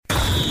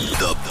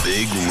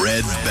Big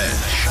Red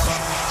Bench.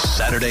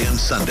 Saturday and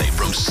Sunday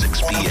from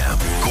 6 p.m.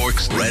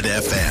 Cork's Red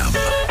FM.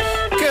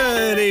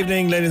 Good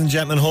evening, ladies and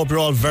gentlemen. Hope you're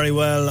all very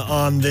well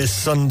on this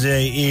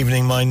Sunday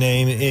evening. My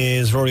name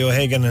is Rory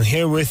O'Hagan, and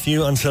here with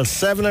you until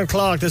 7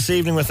 o'clock this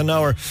evening with an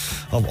hour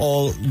of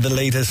all the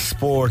latest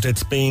sport.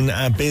 It's been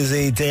a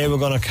busy day. We're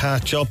going to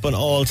catch up on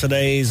all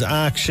today's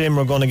action.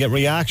 We're going to get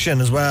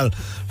reaction as well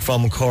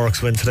from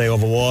Cork's win today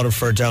over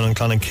Waterford down in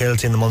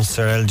Clonakilty in the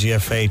Munster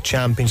LGFA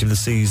Championship that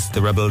sees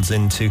the Rebels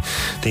into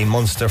the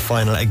Munster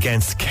Final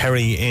against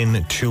Kerry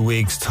in 2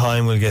 weeks'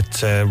 time. We'll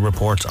get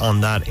reports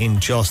on that in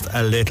just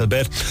a little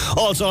bit.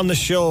 Also on the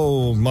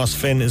show, Moss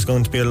Finn is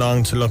going to be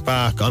along to look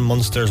back on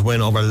Munster's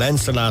win over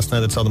Leinster last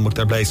night that saw them book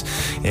their place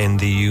in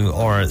the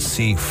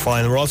URC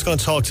Final. We're also going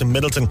to talk to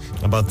Midleton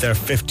about their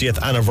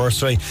 50th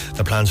anniversary,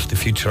 the plans for the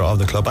future of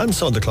the club, and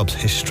so the club's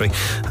history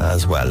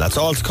as well. That's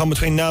all to come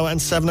between now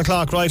and 7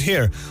 o'clock right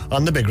here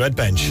on the Big Red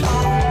Bench.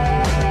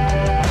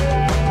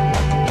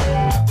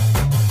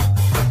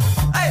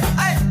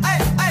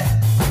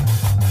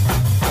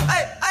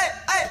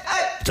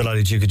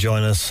 Delighted you could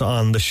join us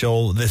on the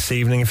show this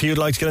evening. If you'd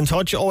like to get in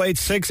touch,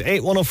 086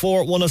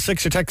 8104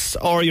 106, your texts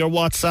or your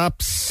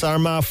WhatsApps.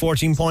 Armagh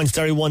 14 points,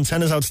 Derry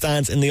 110 is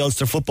outstands in the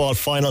Ulster Football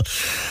Final.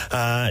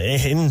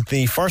 In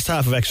the first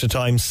half of extra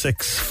time,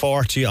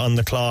 6:40 on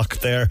the clock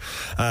there.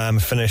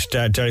 Finished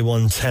Derry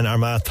 110,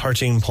 Armagh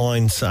 13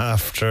 points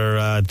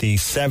after the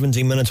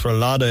 70 minutes were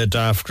allotted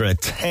after a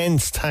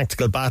tense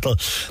tactical battle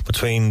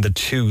between the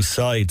two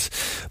sides.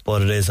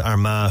 But it is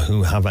Armagh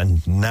who have a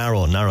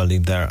narrow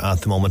lead there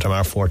at the moment.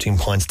 Armagh 14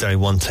 points, Derry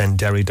 110,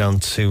 Derry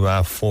down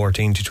to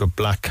 14 due to a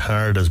black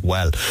card as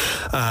well.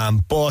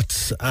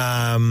 But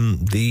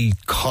the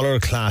colour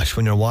clash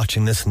when you're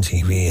watching this on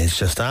TV is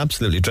just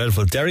absolutely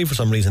dreadful. Derry for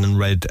some reason in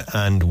red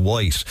and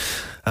white.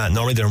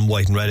 Normally they're in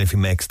white and red if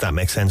that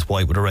makes sense.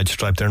 White with a red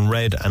stripe. They're in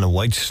red and a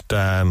white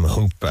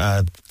hoop.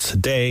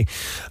 Today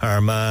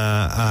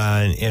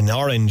Armagh in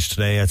orange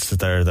today. It's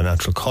their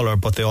natural colour,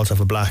 but they also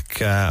have a black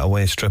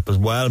away strip as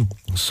well.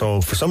 So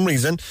for some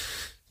reason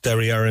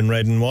Derry are in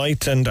red and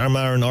white and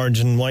Armagh are in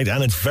orange and white,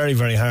 and it's very,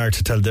 very hard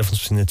to tell the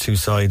difference between the two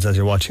sides as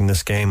you're watching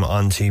this game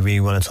on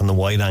TV when it's on the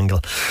wide angle.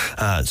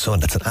 So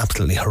that's an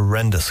absolutely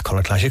horrendous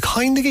colour clash. You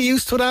kind of get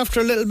used to it after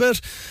a little bit,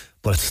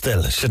 but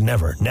it should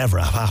never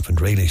have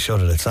happened, really,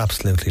 should it? It's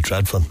absolutely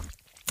dreadful.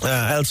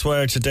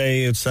 Elsewhere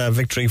today, it's a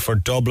victory for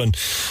Dublin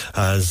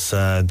as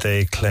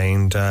they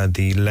claimed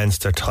the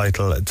Leinster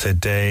title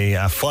today.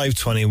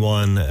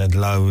 5-21,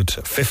 allowed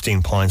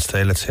 15 points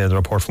today. Let's hear the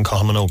report from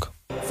Colin Minogue.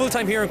 Full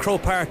time here in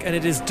Croke Park, and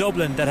it is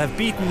Dublin that have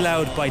beaten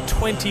Louth by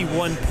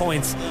 21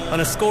 points on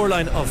a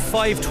scoreline of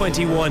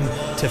 5-21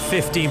 to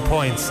 15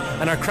 points,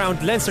 and are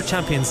crowned Leinster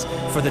champions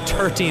for the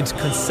 13th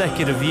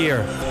consecutive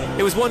year.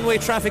 It was one-way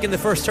traffic in the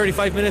first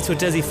 35 minutes with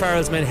Dessie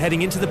Farrell's men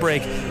heading into the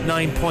break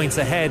 9 points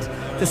ahead.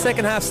 The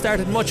second half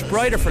started much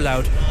brighter for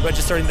Louth,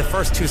 registering the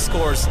first two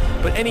scores,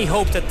 but any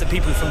hope that the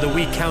people from the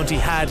weak county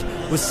had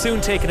was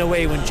soon taken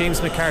away when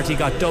James McCarthy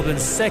got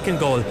Dublin's second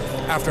goal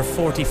after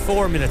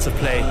 44 minutes of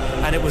play,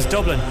 and it was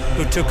Dublin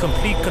who took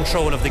complete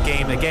control of the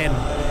game again.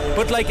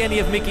 But like any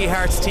of Mickey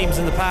Hart's teams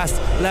in the past,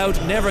 Louth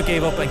never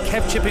gave up and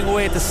kept chipping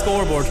away at the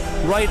scoreboard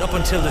right up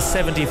until the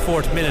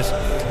 74th minute.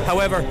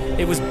 However,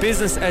 it was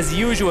business as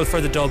usual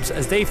for the Dubs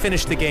as they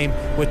finished the game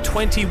with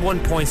 21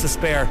 points to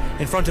spare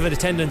in front of an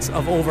attendance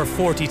of over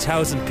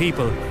 40,000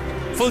 people.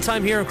 Full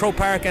time here in Croke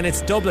Park, and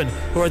it's Dublin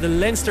who are the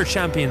Leinster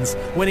champions,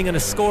 winning on a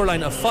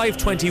scoreline of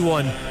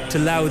 5-21 to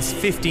Louth's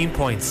 15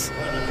 points.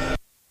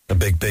 A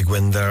big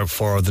win there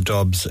for the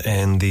Dubs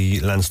in the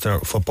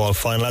Leinster Football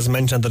Final. As I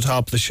mentioned at the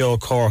top of the show,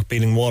 Cork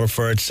beating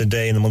Waterford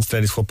today in the Munster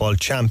Ladies Football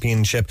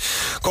Championship.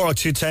 Cork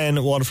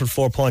 2-10, Waterford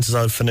 4 points is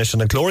out finished,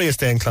 and a glorious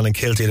day in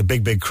Clonakilty. A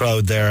big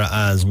crowd there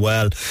as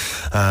well.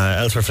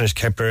 Elsewhere finished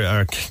Kerry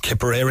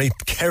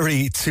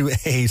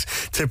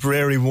 2-8,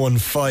 Tipperary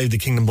 1-5. The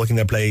Kingdom booking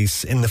their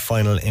place in the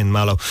final in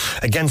Mallow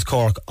against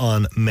Cork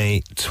on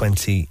May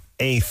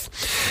 28th.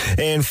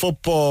 In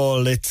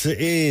football, it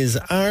is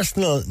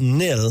Arsenal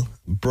 0,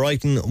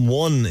 Brighton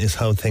 1 is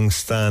how things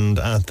stand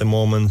at the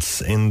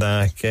moment in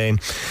that game.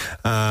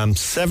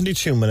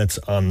 72 minutes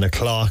on the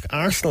clock.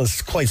 Arsenal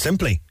quite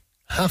simply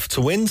have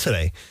to win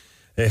today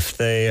if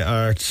they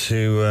are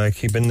to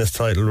keep in this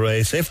title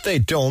race. If they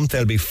don't,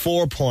 they'll be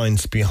 4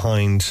 points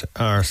behind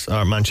our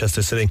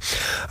Manchester City.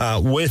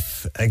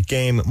 With a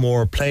game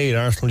more played,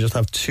 Arsenal just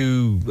have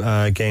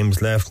 2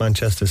 games left.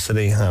 Manchester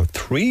City have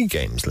 3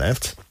 games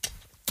left.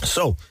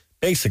 So,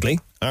 basically,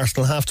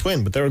 Arsenal have to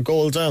win, but they're a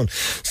goal down.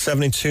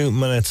 72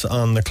 minutes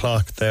on the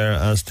clock there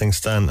as things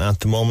stand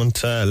at the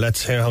moment.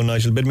 Let's hear how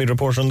Nigel Bidmead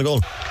reported on the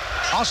goal.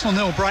 Arsenal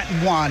 0,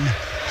 Brighton 1.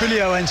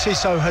 Julio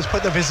Enciso has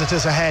put the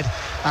visitors ahead,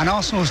 and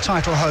Arsenal's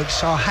title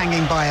hopes are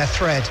hanging by a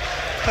thread.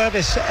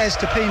 Pervis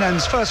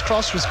Estepinan's first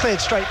cross was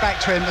cleared straight back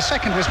to him. The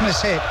second was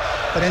mishit,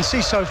 but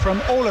Enciso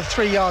from all of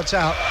 3 yards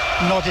out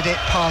nodded it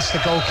past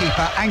the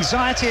goalkeeper.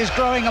 Anxiety is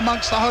growing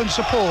amongst the home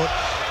support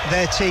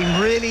their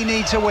team really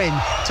need to win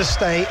to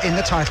stay in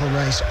the title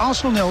race.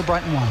 Arsenal 0,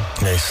 Brighton 1.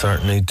 They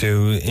certainly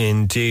do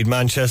indeed.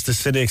 Manchester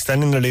City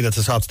extending their lead at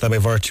the top today by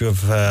virtue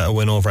of a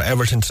win over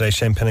Everton today.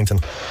 Shane Pennington.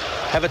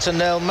 Everton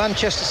 0,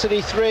 Manchester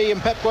City 3,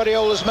 and Pep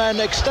Guardiola's men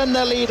extend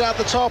their lead at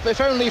the top,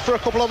 if only for a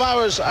couple of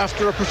hours,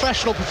 after a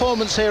professional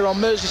performance here on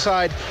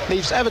Merseyside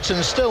leaves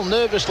Everton still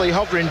nervously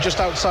hovering just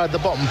outside the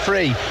bottom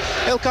three.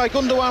 Ilkay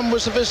Gundogan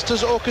was the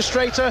visitors'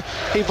 orchestrator.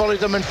 He volleyed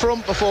them in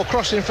front before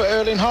crossing for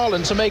Erling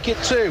Haaland to make it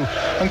 2.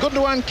 And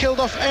Gundogan killed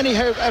off any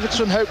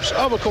Everton hopes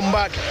of a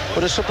comeback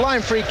with a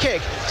sublime free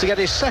kick to get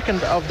his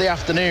second of the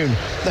afternoon.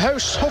 The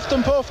hosts huffed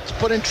and puffed,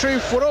 but in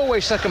truth were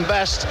always second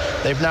best.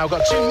 They've now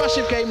got 2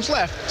 massive games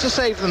left to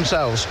save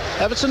themselves.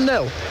 Everton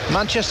 0,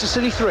 Manchester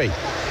City 3.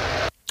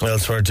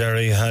 Elsewhere,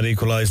 Derry had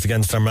equalised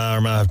against Armagh.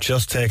 Armagh have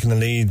just taken the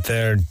lead.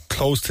 They're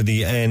close to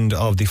the end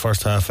of the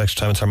first half.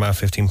 Extra time, it's Armagh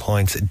 15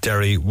 points,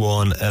 Derry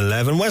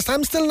 1-11. West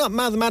Ham still not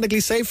mathematically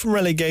safe from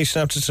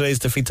relegation after today's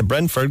defeat to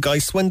Brentford. Guy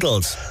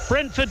Swindles.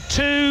 Brentford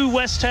 2,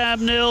 West Ham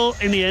 0.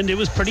 In the end, it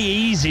was pretty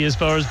easy as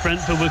far as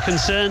Brentford were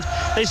concerned.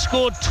 They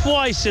scored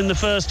twice in the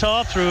first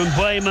half through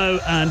Mbuemo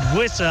and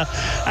Wissa,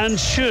 and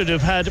should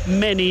have had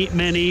many,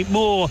 many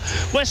more.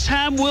 West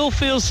Ham will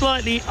feel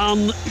slightly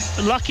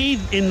unlucky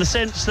in the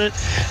sense that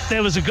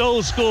there was a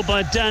goal scored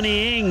by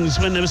Danny Ings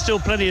when there was still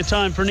plenty of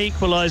time for an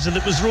equaliser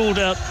that was ruled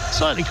out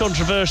slightly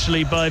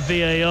controversially by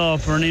VAR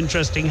for an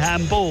interesting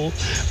handball,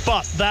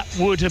 but that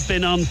would have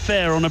been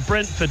unfair on a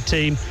Brentford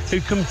team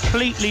who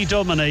completely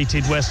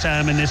dominated West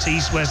Ham in this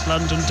East-West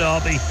London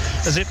derby,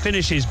 as it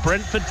finishes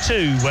Brentford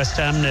 2, West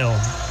Ham 0.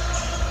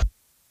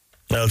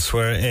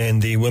 Elsewhere in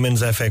the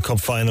Women's FA Cup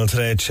final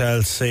today,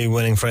 Chelsea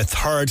winning for a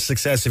third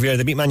successive year.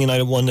 They beat Man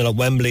United 1-0 at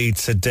Wembley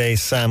today.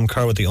 Sam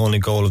Kerr with the only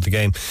goal of the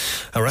game.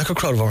 A record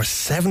crowd of over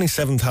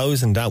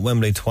 77,000 at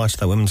Wembley to watch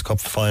that Women's Cup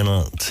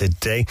final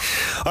today.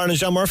 Ireland's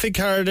John Murphy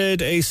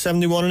carded a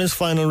 71 in his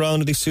final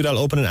round of the Sudal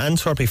Open in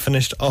Antwerp. He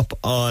finished up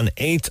on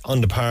 8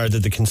 under par.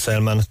 Did the Kinsale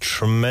man.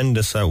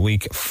 Tremendous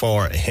week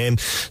for him.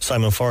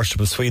 Simon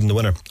Forster of Sweden, the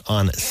winner,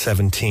 on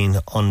 17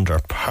 under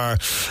par.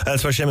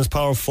 Elsewhere, Seamus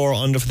Power 4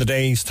 under for the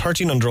day. He's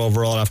 13 under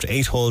overall after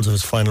 8 holes of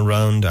his final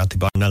round at the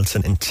Bar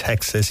Nelson in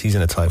Texas. He's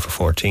in a tie for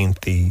 14th.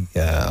 The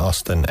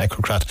Austin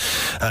Ecrocrat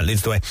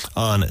leads the way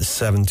on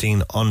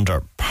 17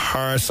 under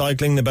par.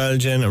 Cycling, the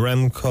Belgian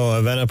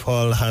Remco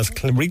Evenepoel has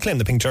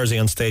reclaimed the pink jersey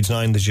on stage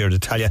 9 this year at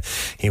Italia.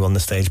 He won the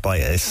stage by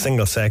a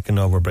single second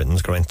over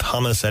Britain's Geraint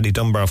Thomas. Eddie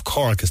Dunbar of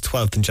Cork is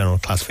 12th in general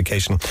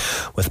classification,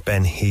 with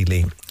Ben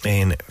Healy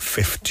in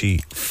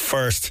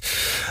 51st.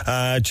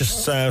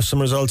 Just some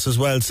results as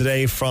well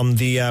today from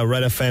the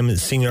Red FM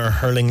Senior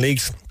Hurling Leagues.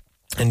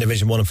 In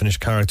Division 1 finished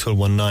Carricktool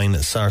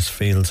 1-9,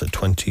 Sarsfields at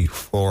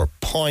 24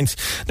 points.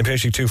 The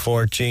Pierce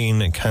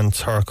 2-14,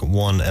 Kanturk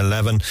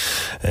 1-11.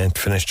 It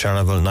finished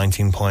Charleville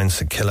 19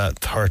 points, Killa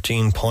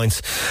 13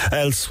 points.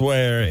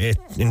 Elsewhere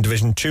in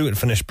Division 2 it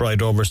finished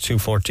Bride Rovers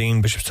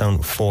 2-14, Bishopstown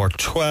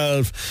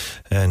 4-12,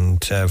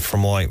 and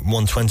Fermoy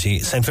 120,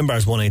 St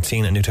Finbarrs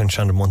 118, and Newtown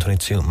Chandler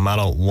 122,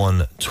 Mallow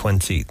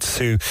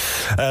 122.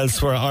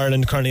 Elsewhere,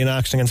 Ireland currently in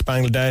action against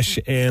Bangladesh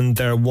in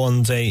their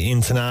one-day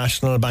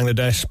international.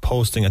 Bangladesh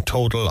posting a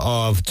total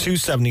of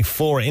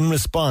 274 in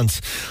response.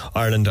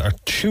 Ireland are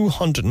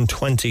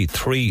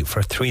 223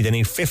 for 3. They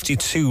need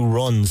 52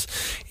 runs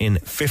in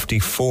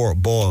 54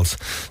 balls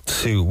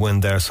to win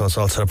there, so it's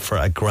all set up for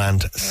a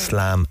Grand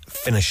Slam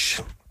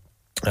finish.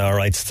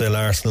 Alright, still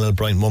Arsenal,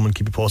 Brighton moment.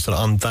 Keep you posted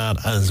on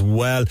that as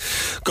well.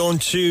 Going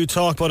to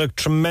talk about a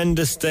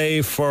tremendous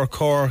day for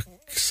Cork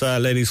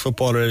ladies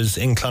footballers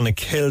in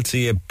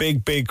Clonakilty. A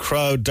big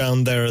crowd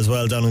down there as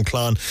well, down in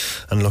Clon,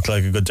 and looked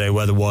like a good day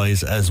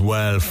weather-wise as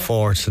well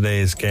for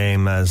today's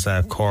game as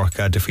Cork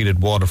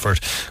defeated Waterford.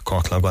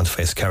 Cork now going to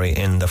face Kerry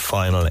in the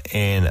final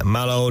in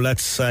Mallow.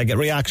 Let's get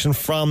reaction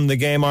from the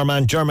game. Our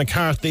man Ger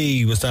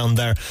McCarthy was down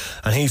there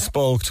and he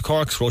spoke to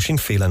Cork's Roisin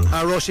Phelan.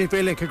 Roisin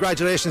Phelan,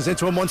 congratulations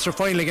into a Munster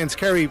final against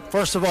Kerry.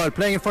 First of all,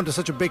 playing in front of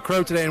such a big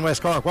crowd today in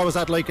West Cork, what was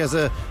that like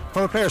from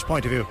a player's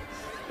point of view?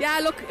 Yeah,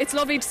 look, it's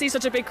lovely to see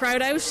such a big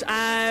crowd out,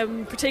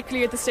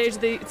 particularly at the stage of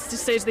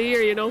the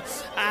year, you know.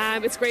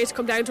 It's great to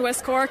come down to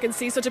West Cork and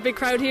see such a big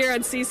crowd here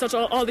and see such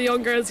all the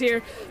young girls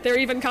here. They're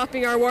even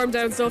copying our warm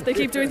down, so if they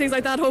keep doing things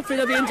like that, hopefully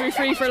they'll be injury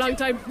free for a long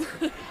time.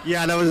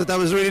 Yeah, that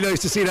was really nice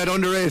to see that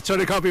underage trying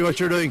to copy what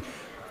you're doing.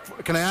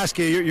 Can I ask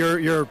you,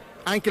 your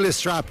ankle is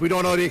strapped. We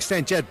don't know the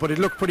extent yet, but it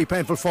looked pretty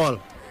painful fall.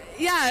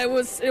 Yeah, it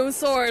was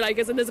sore, and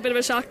there's a bit of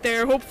a shock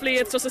there. Hopefully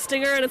it's just a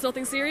stinger and it's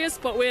nothing serious,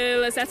 but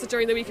we'll assess it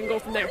during the week and go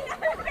from there.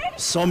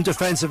 Some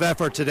defensive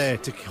effort today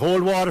to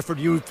hold Waterford.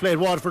 You've played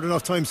Waterford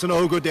enough times to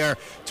know how good they are.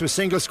 To a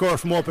single score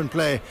from open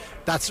play,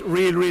 that's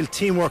real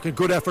teamwork and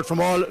good effort from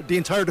the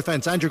entire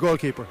defence and your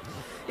goalkeeper.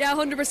 Yeah,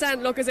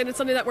 100%. Look, it's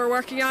something that we're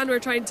working on. We're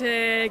trying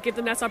to give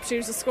them that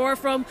opportunity to score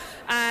from.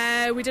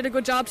 We did a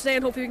good job today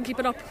and hopefully we can keep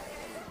it up.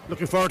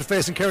 Looking forward to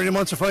facing Kerry in the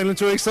Munster final in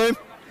 2 weeks' time.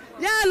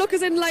 Yeah, look,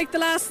 the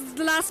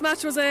last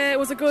match was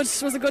a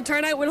good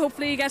turnout. We'll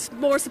hopefully get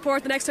more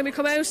support the next time we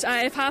come out.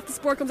 If half the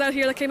support comes out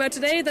here that came out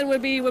today, then we'll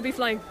be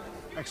flying.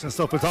 Excellent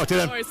stuff. We'll talk to you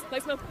then.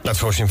 Nice enough.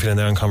 That's Roisin Phelan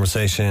there in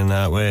conversation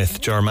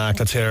with Ger Mack.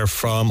 Let's hear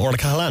from Orla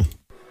Cahalane.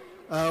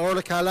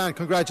 Orla Cahalane,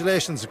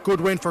 congratulations.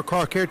 Good win for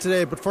Cork here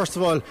today. But first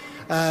of all,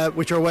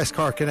 with your West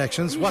Cork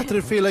connections, what did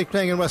it feel like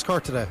playing in West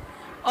Cork today?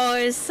 Oh,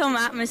 it was some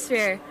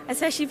atmosphere,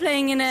 especially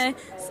playing in a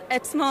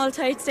small,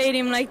 tight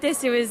stadium like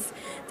this. It was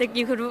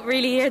you could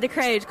really hear the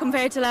crowd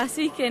compared to last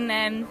week in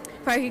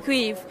Páirc Uí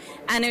Chaoimh,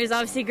 and it was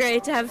obviously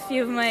great to have a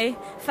few of my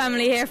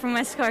family here from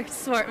West Cork to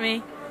support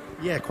me.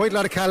 Yeah, quite a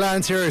lot of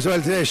Cahalanes here as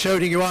well today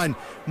shouting you on.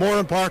 More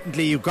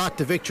importantly, you got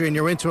the victory and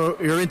you're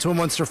into a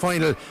Munster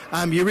final.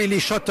 You really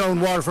shut down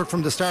Waterford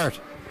from the start.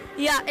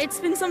 Yeah, it's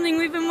been something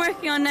we've been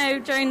working on now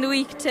during the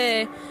week,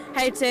 to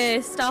how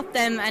to stop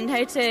them and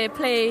how to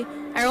play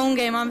our own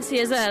game obviously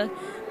as well.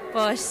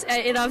 But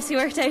it obviously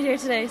worked out here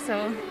today,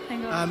 so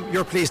thank God.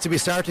 You're pleased to be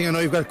starting. I know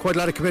you've got quite a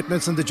lot of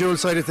commitments on the dual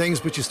side of things,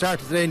 but you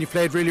started today and you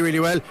played really, really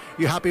well.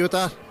 You happy with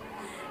that?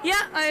 Yeah,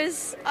 I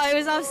was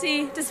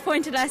obviously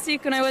disappointed last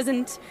week when I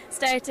wasn't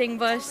starting,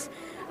 but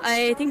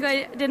I think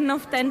I did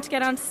enough then to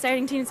get onto the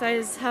starting team, so I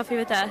was happy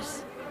with that.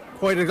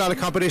 Quite a lot of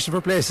competition for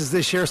places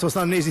this year, so it's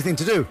not an easy thing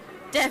to do.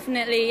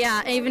 Definitely,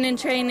 yeah. Even in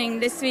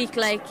training this week,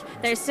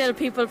 there's still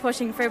people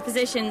pushing for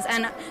positions,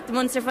 and the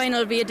Munster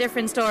final will be a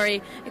different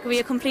story. It could be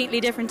a completely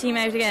different team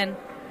out again.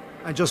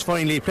 And just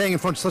finally, playing in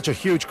front of such a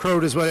huge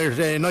crowd as well here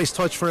today, a nice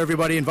touch for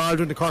everybody involved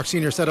in the Cork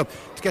senior setup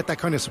to get that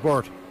kind of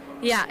support.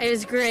 Yeah, it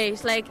was great.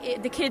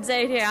 The kids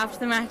out here after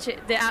the match,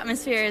 the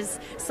atmosphere is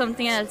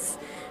something else.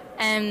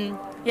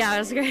 Yeah, it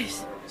was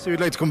great. So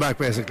you'd like to come back,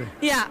 basically?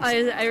 Yeah,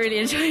 I really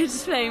enjoyed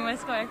playing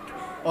West Cork.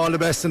 All the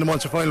best in the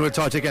Munster final. We'll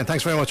talk to you again.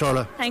 Thanks very much,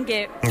 Orla. Thank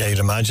you. Yeah, you'd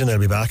imagine they'll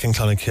be back in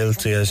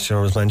Clonakilty, as Ger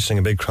was mentioning,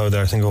 a big crowd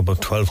there. I think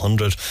about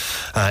 1,200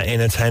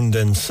 in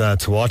attendance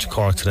to watch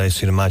Cork today,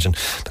 so you'd imagine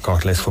the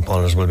Cork Lace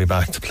footballers will be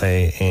back to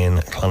play in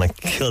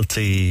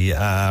Clonakilty.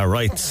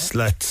 Right,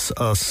 let's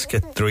us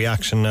get the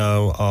reaction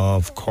now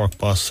of Cork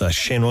boss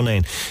Shane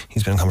Ronayne.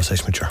 He's been in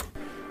conversation with Ger.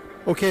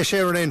 Okay,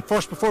 Shane Ronayne,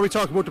 first, before we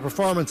talk about the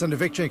performance and the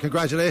victory, and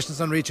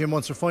congratulations on reaching a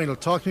Munster final,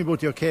 talk to me about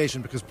the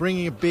occasion, because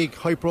bringing a big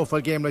high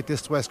profile game like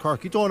this to West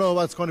Cork, you don't know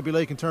what it's going to be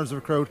like in terms of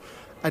a crowd.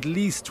 At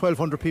least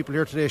 1,200 people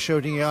here today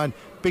shouting you on.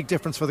 Big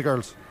difference for the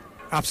girls.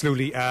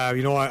 Absolutely.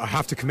 I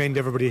have to commend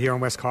everybody here in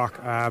West Cork.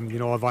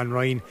 Van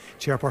Ryan,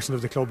 chairperson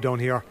of the club down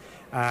here,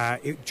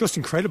 just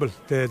incredible,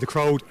 the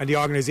crowd and the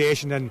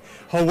organisation and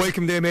how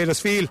welcome they made us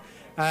feel.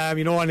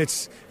 And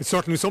it's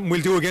certainly something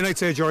we'll do again, I'd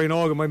say, Jerry.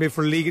 Maybe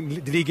for the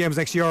league games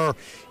next year.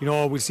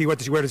 We'll see where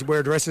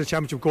the rest of the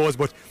championship goes.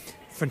 But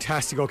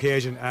fantastic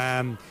occasion.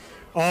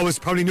 Always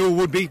probably knew it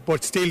would be,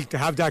 but still to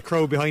have that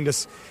crowd behind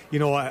us, it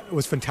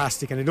was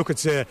fantastic. And look,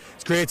 it's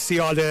great to see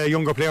all the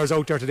younger players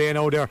out there today and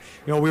out there.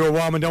 We were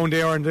warming down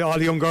there, and all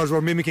the young girls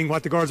were mimicking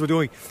what the girls were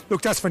doing.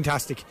 Look, that's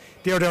fantastic.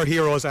 They're their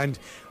heroes, and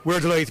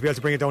we're delighted to be able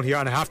to bring it down here.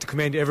 And I have to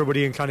commend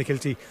everybody in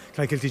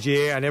Clonakilty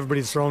GA, and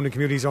everybody in the surrounding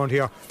communities around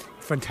here.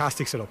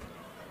 Fantastic setup.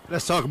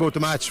 Let's talk about the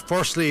match.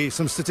 Firstly,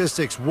 some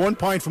statistics. 1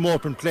 point from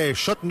open play,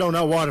 shutting down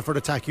that Waterford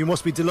attack. You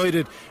must be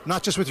delighted,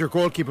 not just with your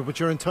goalkeeper, but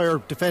your entire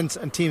defence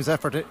and team's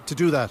effort to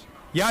do that.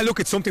 Yeah, look,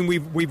 it's something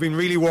we've been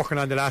really working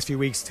on the last few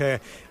weeks to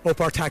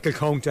up our tackle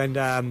count and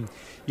and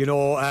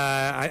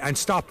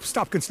stop.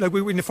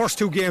 In the first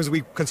two games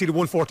we conceded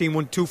 114,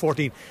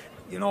 214.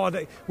 We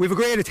have a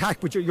great attack,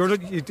 but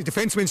the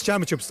defence wins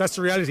championships. That's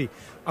the reality,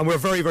 and we're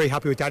very, very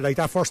happy with that. Like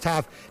that first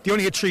half, they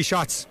only had 3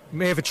 shots,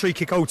 may have had 3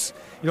 kick-outs,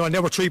 and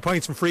there were 3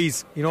 points from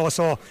frees.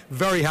 So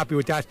very happy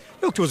with that.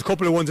 Look, there was a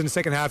couple of ones in the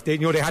second half. They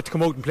had to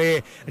come out and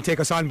play and take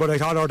us on, but I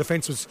thought our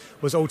defence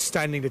was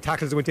outstanding. The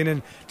tackles that went in,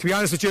 and to be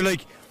honest with you,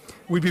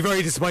 we'd be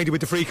very disappointed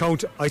with the free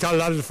count. I thought a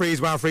lot of the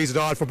frees weren't frees at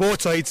all for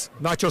both sides,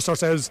 not just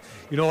ourselves.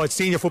 It's a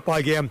senior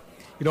football game.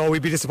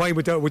 We'd be disappointed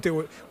with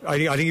the I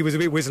think he was a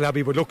bit whistle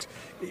happy, but look,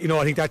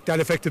 I think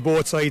that affected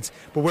both sides.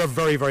 But we're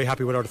very, very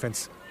happy with our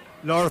defence.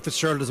 Laura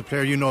Fitzgerald is a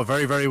player you know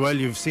very, very well.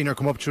 You've seen her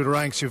come up through the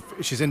ranks.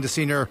 She's in the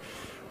senior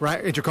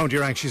inter-county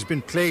ranks. She's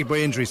been plagued by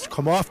injuries. To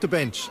come off the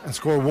bench and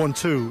score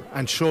 1-2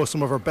 and show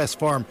some of her best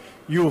form,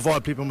 you of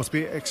all people must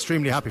be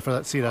extremely happy for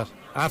that. See that?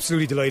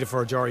 Absolutely delighted for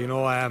her, Jerry.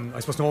 I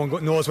suppose no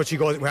one knows what she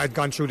had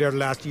gone through there the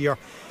last year.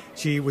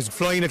 She was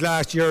flying it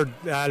last year,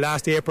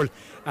 last April.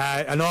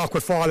 An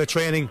awkward fall at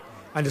training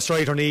and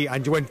destroyed her knee,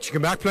 and when she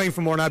came back playing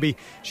for Mournabbey,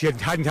 she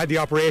hadn't had the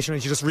operation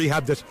and she just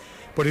rehabbed it,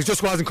 but it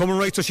just wasn't coming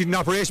right, so she had an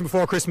operation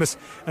before Christmas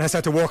and has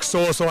had to work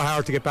so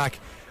hard to get back.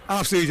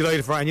 Absolutely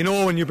delighted for her.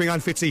 And when you bring on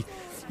Fitzy,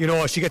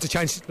 she gets a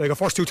chance, like her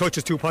first 2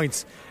 touches, 2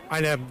 points,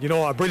 and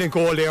a brilliant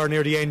goal there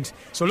near the end.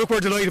 So look, we're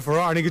delighted for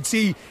her, and you could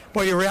see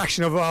by the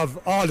reaction of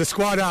all the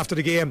squad after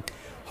the game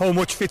how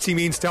much Fitzy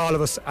means to all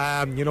of us,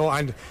 and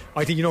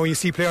I think when you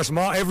see players from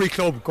every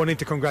club going in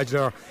to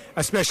congratulate her,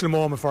 a special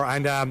moment for her,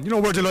 and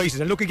we're delighted.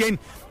 And look, again,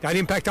 that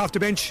impact off the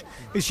bench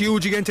is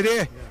huge again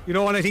today, and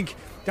I think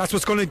that's what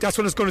it's going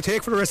to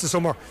take for the rest of the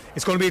summer.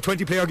 It's going to be a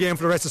 20-player game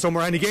for the rest of the summer,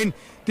 and again,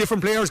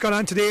 different players got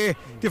on today,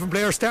 different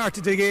players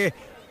started today.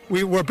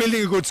 We're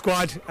building a good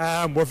squad.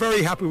 We're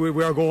very happy where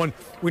we're going.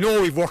 We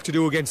know we've work to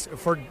do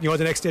for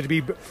the next day to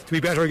be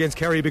better against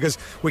Kerry, because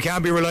we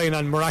can't be relying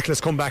on miraculous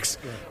comebacks.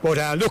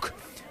 But look,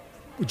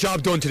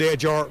 job done today,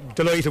 Jar.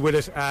 Delighted with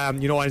it.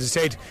 And as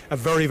I said, a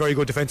very, very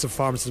good defensive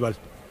performance as well.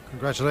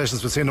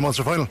 Congratulations for seeing the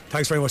Munster final.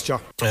 Thanks very much, Jar.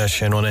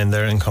 Shane went in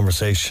there in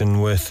conversation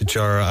with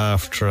Jar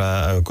after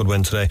a good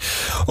win today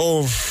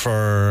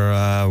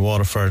over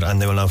Waterford,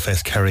 and they will now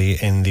face Kerry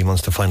in the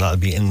Munster final. That'll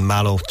be in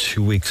Mallow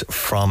 2 weeks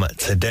from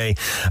today.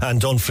 And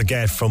don't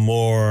forget, for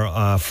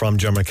more from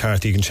Jar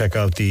McCarthy, you can check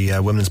out the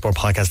Women's Sport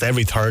podcast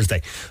every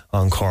Thursday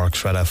on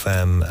Cork's Red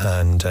FM,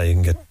 and you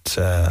can get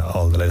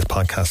all the latest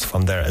podcasts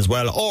from there as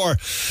well. Or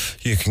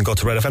you can go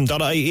to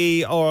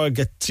redfm.ie or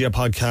get your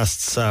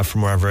podcasts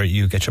from wherever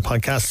you get your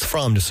podcasts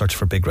from. Just search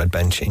for Big Red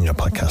Bench in your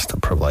podcast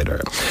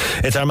provider.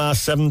 It's Armagh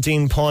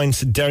 17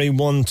 points, Derry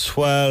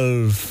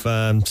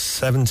 112.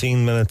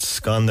 17 minutes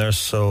gone there,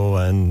 so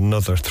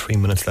another 3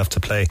 minutes left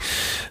to play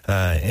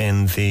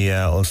in the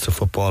Ulster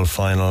football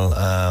final.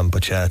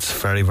 But yeah, it's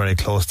very, very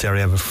close.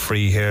 Derry have a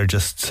free here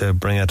just to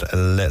bring it a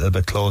little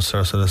bit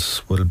closer. So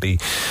this will be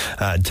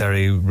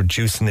Derry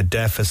reducing the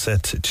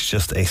deficit to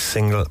just a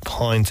single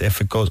point.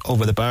 If it goes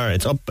over the bar,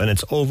 it's up and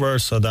it's over.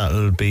 So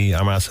that'll be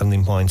Armagh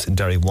 17 points and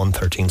Derry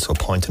 113. So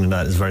pointing in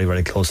that is very,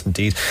 very close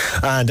indeed.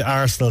 And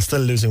Arsenal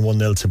still losing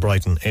 1-0 to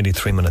Brighton.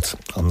 83 minutes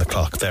on the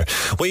clock there.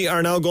 We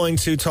are now going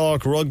to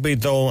talk rugby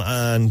though,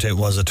 and it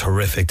was a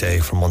terrific day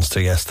for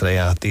Munster yesterday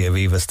at the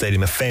Aviva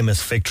Stadium. A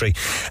famous victory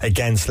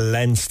against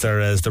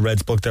Leinster as the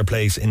Reds booked their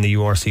place in the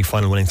URC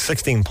final, winning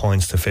 16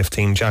 points to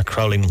 15. Jack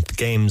Crowley, the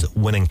game's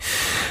winning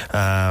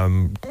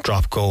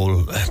drop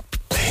goal,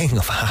 thing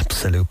of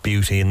absolute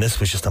beauty. And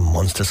this was just a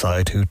Munster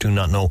side who do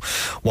not know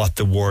what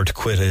the word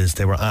quit is.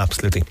 They were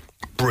absolutely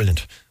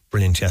brilliant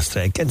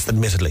yesterday against,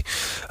 admittedly,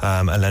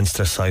 a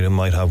Leinster side who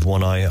might have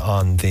one eye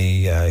on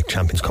the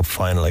Champions Cup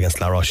final against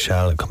La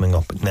Rochelle coming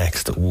up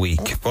next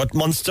week. But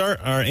Munster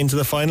are into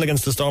the final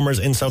against the Stormers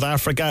in South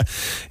Africa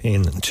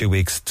in 2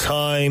 weeks'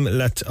 time.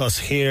 Let us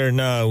hear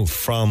now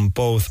from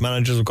both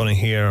managers. We're going to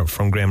hear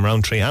from Graham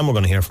Rowntree and we're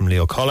going to hear from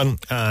Leo Cullen,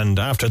 and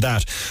after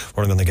that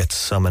we're going to get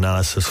some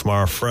analysis from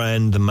our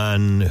friend, the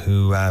man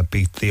who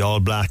beat the All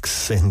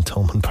Blacks in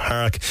Thomond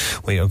Park.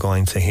 We are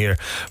going to hear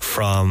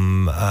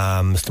from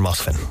Mr.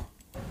 Mosfin.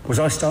 Was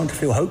I starting to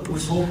feel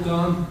hopeless? Was hope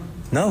gone?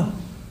 No,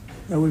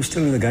 we were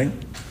still in the game.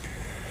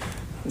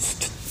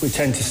 We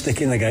tend to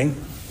stick in the game.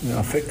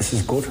 Our fitness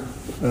is good.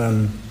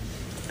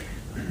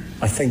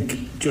 I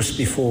think just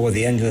before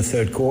the end of the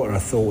third quarter, I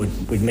thought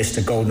we'd missed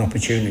a golden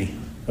opportunity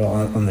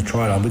on the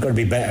try line. We've got to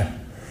be better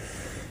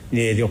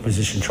near the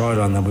opposition try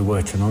line than we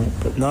were tonight.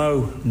 But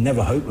no,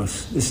 never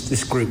hopeless.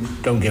 This group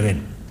don't give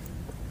in.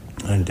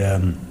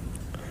 And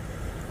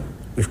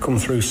we've come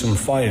through some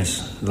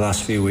fires the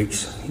last few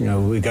weeks.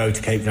 We go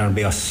to Cape Town and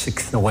be our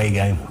 6th away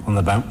game on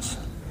the bounce.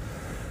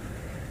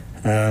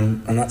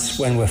 And that's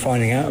when we're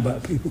finding out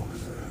about people.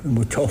 And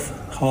we're tough,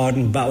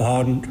 hardened,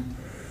 battle-hardened.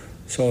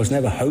 So I was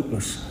never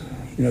hopeless.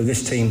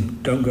 This team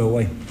don't go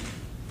away.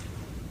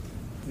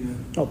 Yeah.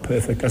 Not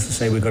perfect. As I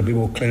say, we've got to be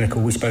more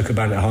clinical. We spoke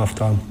about it at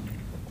half-time.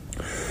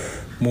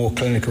 More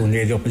clinical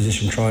near the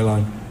opposition try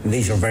line. And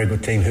these are a very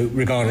good team, who,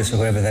 regardless of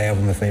whoever they have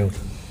on the field.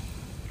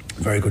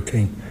 Very good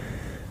team.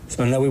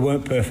 So I know we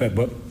weren't perfect,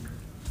 but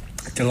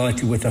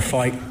delighted with the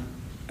fight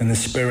and the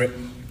spirit.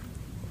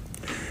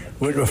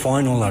 We're to a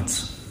final,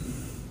 lads.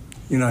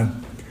 I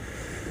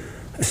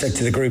said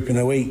to the group in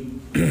the week,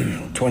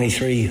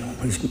 23,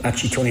 it was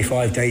actually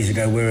 25 days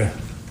ago, we were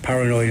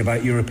paranoid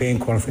about European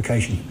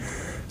qualification.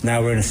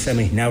 Now we're in a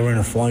semi, now we're in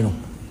a final.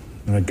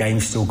 And the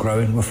game's still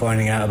growing, we're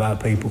finding out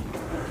about people.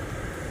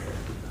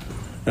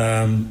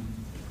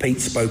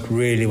 Pete spoke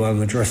really well in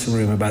the dressing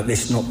room about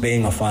this not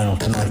being a final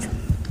tonight.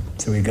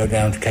 So we go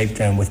down to Cape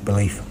Town with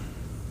belief.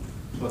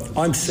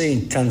 I'm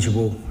seeing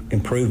tangible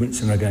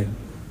improvements in the game.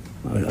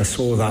 I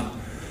saw that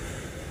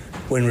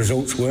when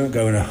results weren't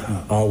going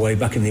our way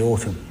back in the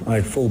autumn. I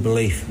had full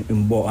belief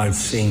in what I'd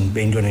seen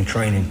being done in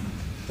training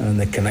and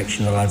the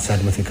connection the lads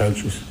had with the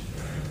coaches.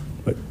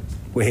 But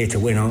we're here to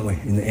win, aren't we,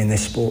 in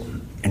this sport?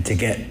 And to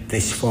get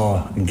this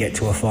far and get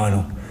to a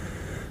final,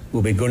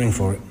 we'll be gunning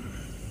for it.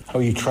 How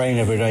you train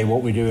every day,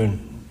 what we're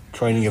doing,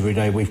 training every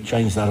day, we've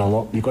changed that a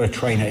lot. You've got to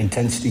train at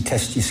intensity,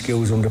 test your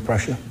skills under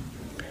pressure.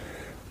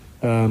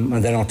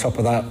 And then on top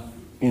of that,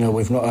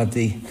 we've not had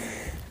the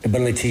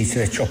ability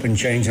to chop and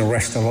change and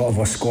rest a lot of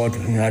our squad.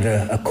 We had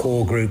a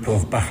core group who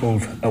have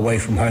battled away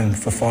from home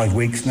for 5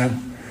 weeks now,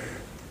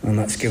 and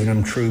that's given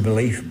them true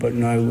belief. But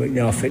no,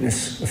 our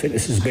fitness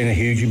has been a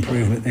huge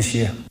improvement this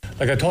year.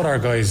 I thought our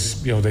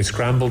guys, they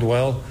scrambled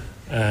well.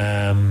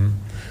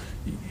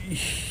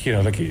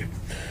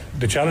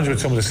 The challenge with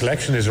some of the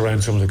selection is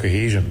around some of the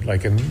cohesion.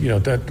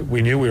 That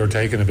we knew we were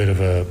taking a bit of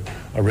a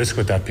risk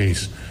with that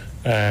piece.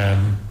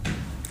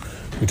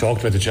 We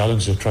talked about the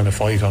challenge of trying to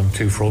fight on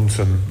two fronts,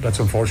 and that's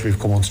unfortunately we've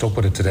come unstuck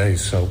with it today.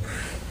 So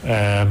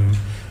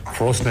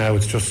for us now,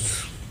 it's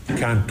just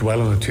can't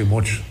dwell on it too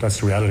much. That's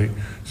the reality.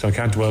 So I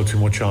can't dwell too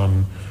much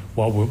on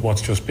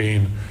what's just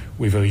been.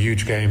 We've a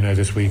huge game now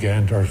this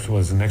weekend, or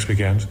was the next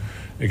weekend,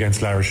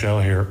 against La Rochelle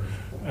here.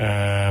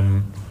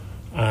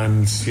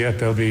 And yeah,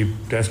 they'll be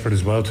desperate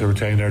as well to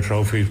retain their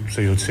trophy.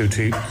 So you'll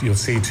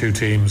see two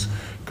teams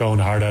going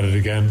hard at it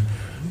again.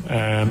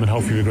 and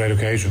hopefully a great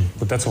occasion.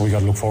 But that's what we got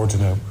to look forward to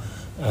now.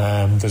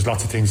 There's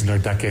lots of things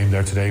in that game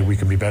there today we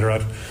can be better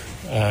at.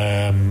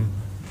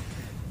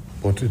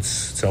 But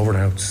it's over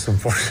now. It's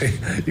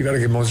unfortunately, you got to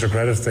give Munster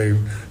credit. They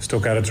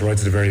stuck at it right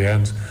to the very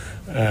end.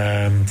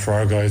 For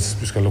our guys,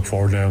 just got to look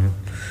forward now and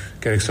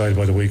get excited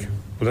by the week.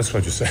 Well, that's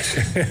what I just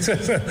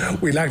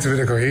said. We lacked a bit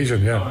of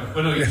cohesion, yeah.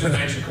 Well, no, you didn't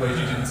mention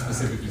cohesion, you didn't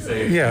specifically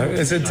say it. Yeah,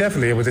 it's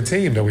definitely with the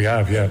team that we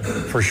have, yeah,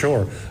 for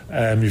sure.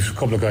 You've a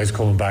couple of guys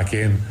coming back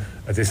in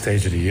at this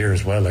stage of the year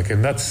as well,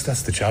 and that's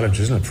the challenge,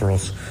 isn't it, for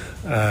us?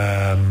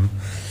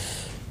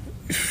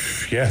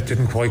 Yeah, it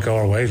didn't quite go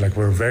our way.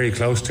 We're very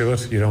close to it,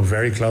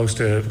 very close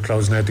to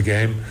closing out the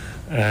game.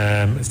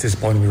 It's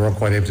disappointing we weren't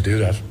quite able to do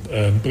that.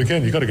 But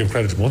again, you've got to give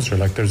credit to Munster.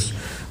 There's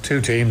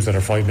two teams that are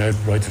fighting out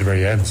right to the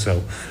very end,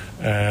 so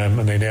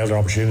and they nailed their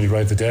opportunity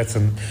right to death,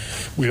 and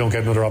we don't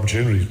get another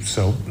opportunity.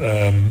 So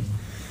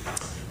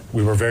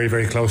we were very,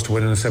 very close to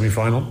winning the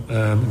semi-final.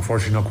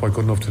 Unfortunately, not quite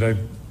good enough today.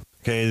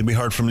 Okay, we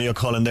heard from Leo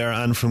Cullen there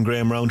and from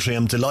Graham Rowntree.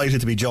 I'm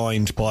delighted to be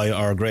joined by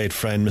our great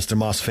friend Mr.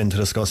 Moss Finn to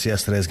discuss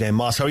yesterday's game.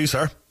 Moss, how are you,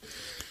 sir?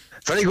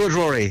 Very good,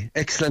 Rory.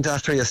 Excellent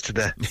after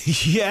yesterday.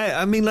 Yeah,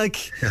 I mean,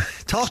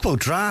 talk about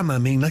drama. I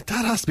mean, that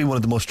has to be one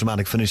of the most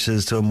dramatic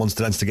finishes to a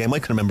Munster Leinster game I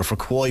can remember for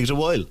quite a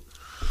while.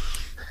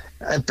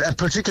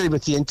 Particularly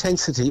with the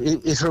intensity,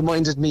 it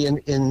reminded me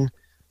in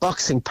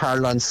boxing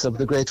parlance of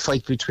the great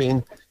fight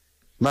between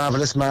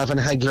Marvellous Marvin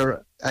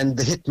Hagler and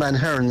the Hitman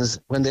Hearns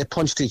when they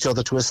punched each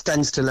other to a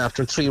standstill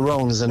after 3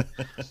 rounds.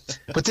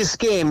 But this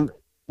game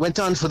went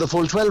on for the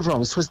full 12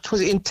 rounds. It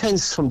was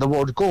intense from the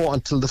word go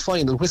until the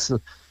final whistle.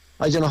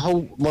 I don't know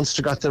how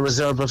Munster got the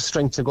reserve of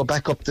strength to go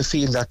back up the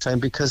field that time,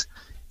 because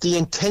the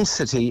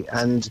intensity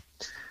and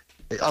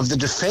of the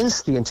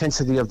defence, the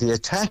intensity of the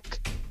attack,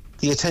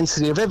 the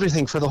intensity of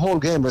everything for the whole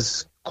game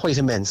was quite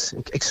immense.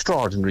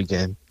 Extraordinary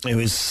game. It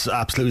was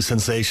absolutely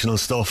sensational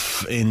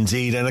stuff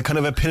indeed, and it kind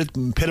of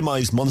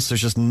epitomised Munster's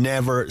just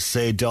never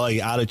say die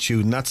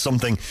attitude, and that's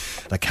something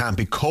that can't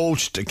be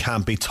coached, it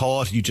can't be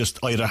taught. You just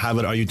either have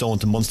it or you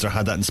don't, and Munster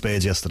had that in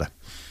spades yesterday.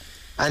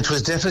 And it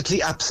was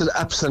definitely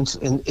absent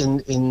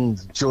in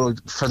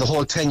for the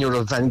whole tenure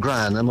of Van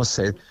Graan, I must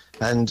say.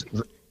 And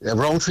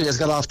Rowntree has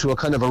got off to a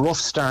kind of a rough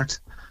start,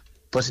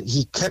 but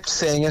he kept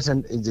saying it,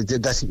 and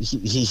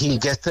that he'll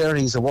get there.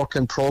 He's a work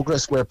in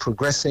progress. We're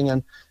progressing,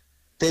 and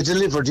they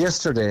delivered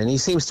yesterday. And he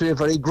seems to be a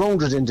very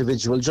grounded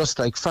individual, just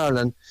like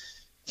Farland.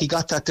 He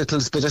got that little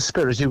bit of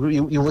spirit.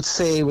 You would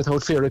say,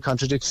 without fear of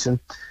contradiction,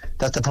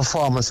 that the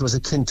performance was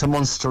akin to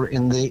Munster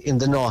in the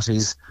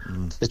noughties,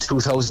 the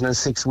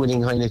 2006 winning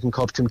Heineken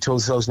Cup team,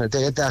 2000.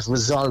 They had that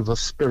resolve of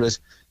spirit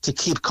to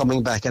keep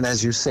coming back, and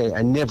as you say,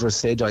 a never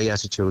say die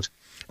attitude.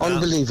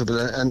 Unbelievable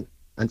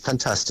and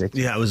fantastic.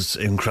 Yeah, it was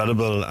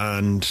incredible.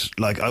 And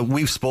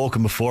we've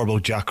spoken before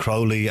about Jack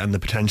Crowley and the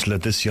potential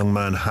that this young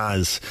man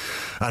has,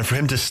 and for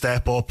him to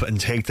step up and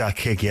take that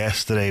kick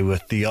yesterday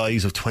with the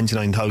eyes of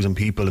 29,000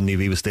 people in the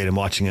Aviva Stadium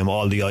watching him,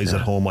 all the eyes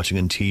at home watching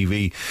on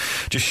TV,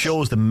 just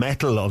shows the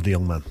mettle of the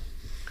young man.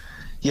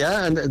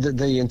 Yeah, and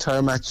the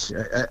entire match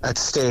at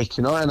stake,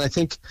 and I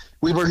think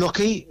we were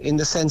lucky in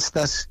the sense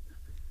that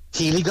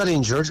Healy got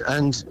injured,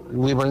 and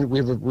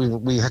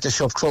we had to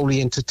shove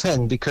Crowley into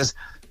 10, because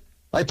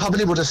I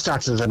probably would have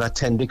started him at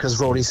 10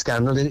 because Rory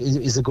Scannell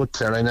is a good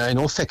player, and I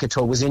know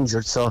Fekito was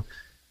injured, so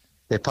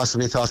they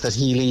possibly thought that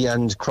Healy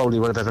and Crowley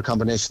would have a better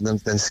combination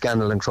than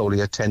Scannell and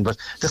Crowley at 10. But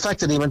the fact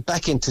that he went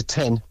back into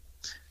 10,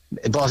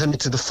 it brought him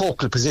into the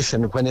focal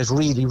position when it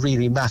really,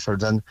 really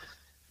mattered. And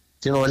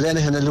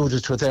Lenihan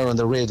alluded to it there on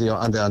the radio,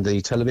 on the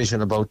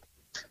television, about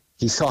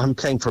he saw him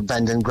playing for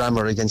Bandon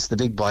Grammar against the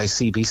big boys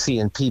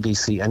CBC and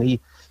PBC, and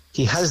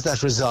he has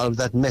that resolve,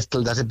 that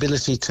mettle, that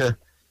ability to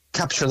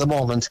capture the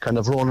moment, kind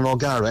of Ronan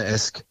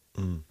O'Gara-esque.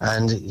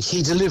 And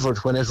he delivered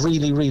when it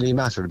really, really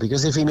mattered,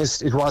 because if he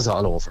missed, it was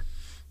all over.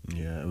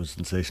 Yeah, it was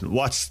sensational.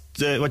 What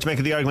do you make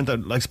of the argument that,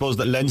 I suppose,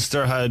 that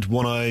Leinster had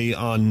one eye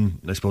on,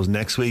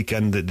 next week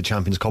and the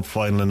Champions Cup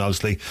final, and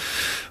obviously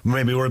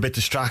maybe were a bit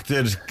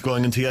distracted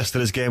going into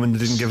yesterday's game and they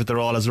didn't give it their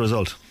all as a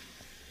result?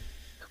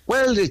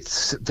 Well,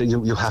 it's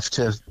you have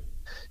to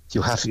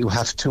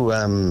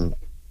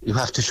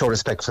show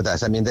respect for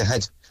that. I mean,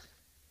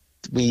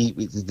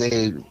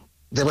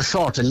 they were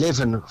short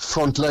 11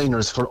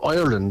 frontliners for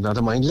Ireland,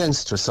 not mind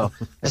Leinster. So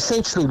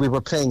essentially we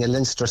were playing a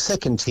Leinster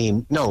second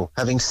team. No,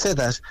 having said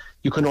that,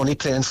 you can only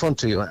play in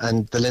front of you,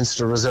 and the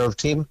Leinster reserve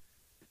team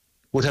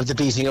would have the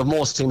beating of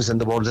most teams in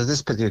the world at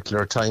this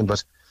particular time.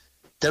 But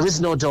there is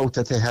no doubt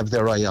that they have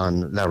their eye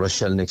on La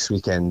Rochelle next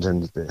weekend,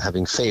 and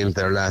having failed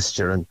there last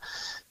year, and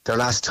their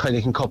last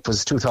Heineken Cup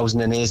was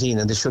 2018,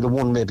 and they should have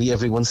won maybe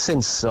every one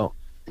since. So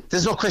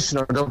there's no question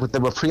or doubt that they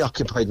were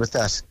preoccupied with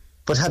that.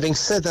 But having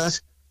said that,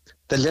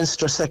 the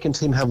Leinster second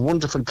team have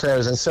wonderful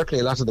players, and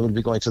certainly a lot of them will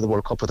be going to the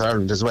World Cup with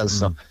Ireland as well.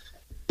 So,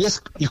 yes,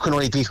 you can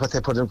only beat what they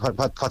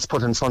what's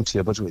put in front of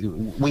you. But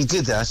we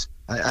did that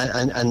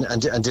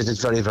and did it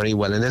very, very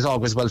well, and it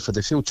augurs well for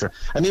the future.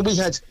 I mean, we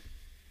had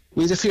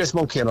a fierce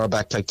monkey on our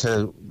back.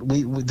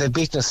 They've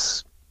beaten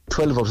us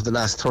 12 out of the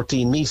last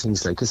 13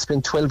 meetings. It's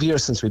been 12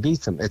 years since we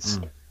beat them.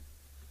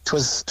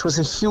 'twas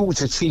a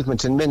huge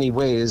achievement in many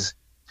ways,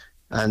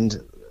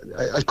 and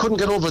I couldn't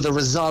get over the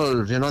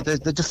resolve.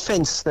 The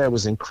defence there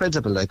was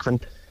incredible.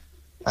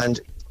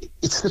 And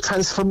it's the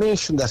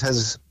transformation that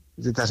has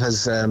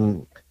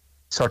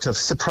sort of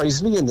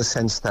surprised me, in the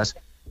sense that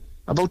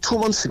about 2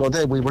 months ago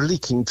there we were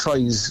leaking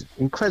tries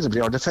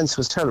incredibly. Our defence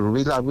was terrible.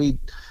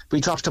 We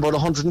dropped about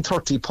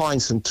 130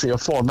 points in 3 or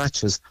 4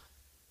 matches.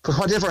 But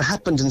whatever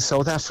happened in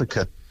South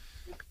Africa,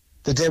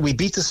 the day we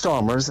beat the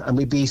Stormers and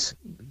we beat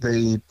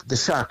the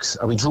Sharks,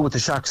 and we drew with the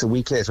Sharks a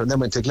week later and then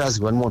went to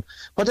Glasgow and won,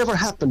 whatever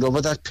happened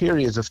over that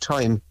period of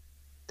time,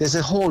 there's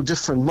a whole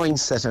different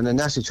mindset and an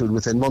attitude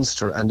within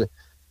Munster, and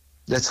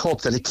let's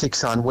hope that it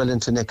kicks on well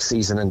into next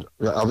season, and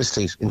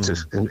obviously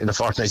in a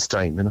fortnight's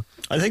time.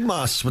 I think,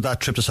 Mas, with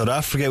that trip to South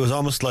Africa, it was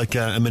almost like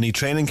a mini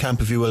training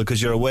camp, if you will,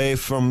 because you're away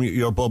from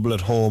your bubble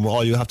at home.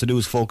 All you have to do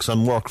is focus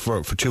on work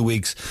for 2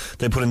 weeks.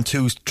 They put in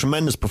 2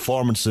 tremendous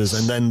performances,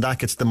 and then that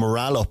gets the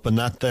morale up, and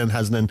that then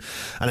has an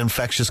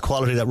infectious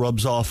quality that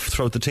rubs off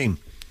throughout the team.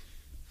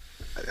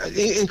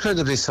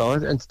 Incredibly so,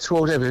 and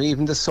throughout everything,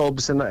 even the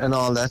subs and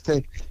all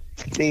that.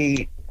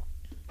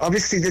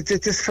 Obviously,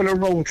 this fellow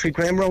Rowntree,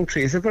 Graham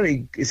Rowntree, is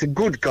a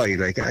good guy.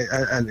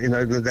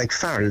 Like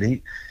Farrell,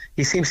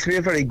 he seems to be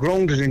a very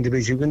grounded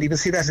individual. You can even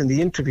see that in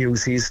the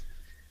interviews.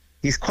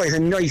 He's quite a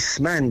nice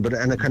man,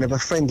 and a kind of a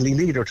friendly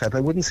leader type. I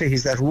wouldn't say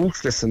he's that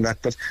ruthless in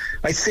that, but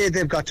I'd say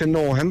they've got to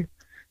know him.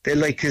 They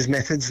like his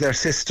methods, their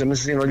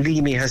systems.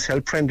 Leamy has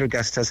helped,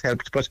 Prendergast has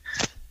helped, but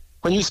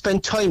when you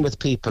spend time with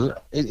people,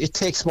 it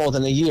takes more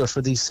than a year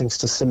for these things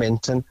to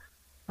cement. And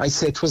I'd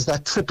say it was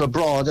that trip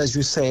abroad, as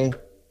you say.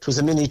 It was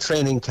a mini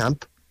training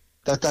camp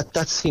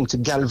that seemed to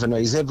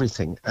galvanise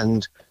everything,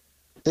 and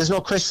there's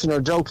no question or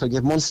doubt, like,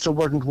 if Munster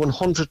weren't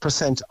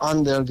 100%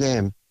 on their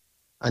game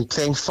and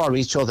playing for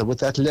each other with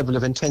that level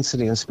of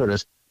intensity and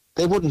spirit,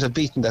 they wouldn't have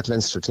beaten that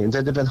Leinster team.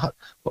 They'd have been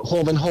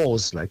home and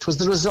hosed. It was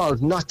the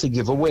resolve not to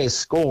give away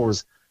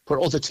scores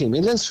for other teams.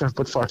 Leinster have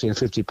put 40 and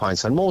 50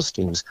 points on most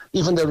teams,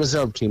 even their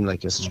reserve team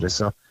like yesterday.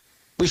 So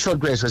we showed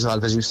great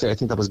resolve, as you say. I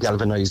think that was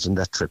galvanised in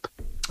that trip.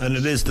 And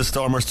it is the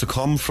Stormers to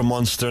come from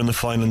Munster in the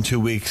final in 2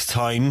 weeks'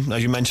 time.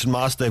 As you mentioned,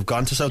 Mas, they've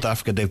gone to South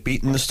Africa, they've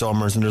beaten the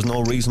Stormers, and there's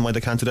no reason why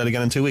they can't do that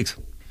again in 2 weeks.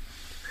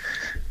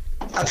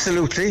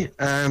 Absolutely.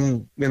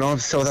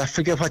 South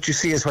Africa, what you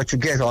see is what you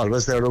get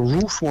always. They're a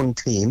Route 1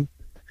 team.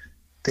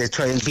 They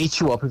try and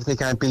beat you up. If they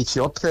can't beat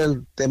you up,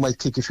 they might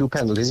kick a few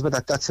penalties,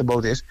 but that's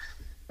about it.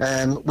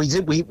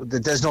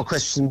 There's no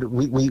question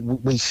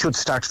we should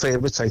start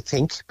favourites, I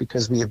think,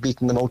 because we have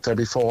beaten them out there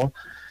before.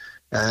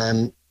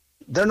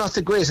 They're not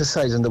the greatest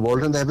side in the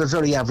world, and they have a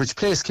very average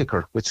place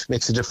kicker, which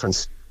makes a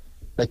difference.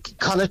 Like,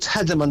 Connacht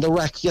had them on the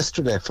rack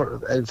yesterday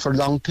for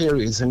long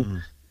periods,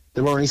 and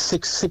they were only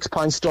six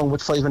points down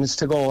with 5 minutes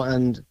to go,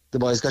 and the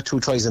boys got 2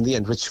 tries in the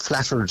end, which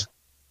flattered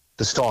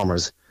the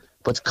Stormers.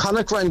 But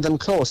Connacht ran them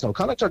close. Now,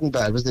 Connacht aren't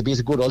bad, because they beat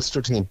a good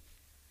Ulster team.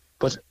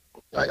 But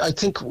I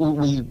think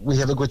we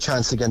have a good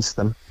chance against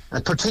them,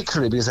 and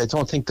particularly because I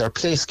don't think their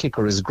place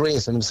kicker is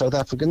great, and the South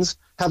Africans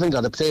haven't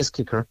got a place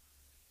kicker.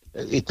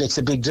 It makes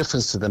a big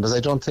difference to them, because I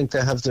don't think they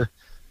have the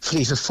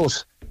fleet of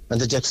foot and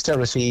the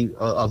dexterity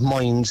of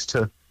mind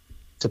to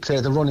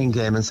play the running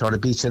game and sort of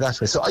beat you that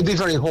way. So I'd be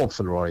very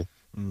hopeful, Rory.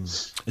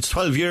 It's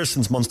 12 years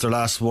since Munster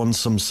last won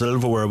some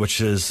silverware,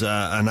 which is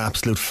an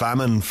absolute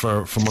famine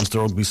for Munster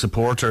rugby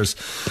supporters.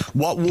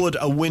 What would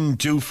a win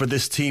do for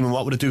this team, and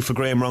what would it do for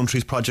Graham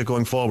Rowntree's project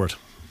going forward?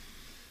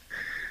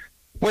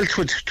 Well, it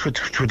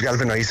would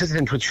galvanise it,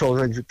 and it would show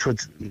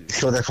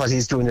that what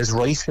he's doing is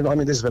right.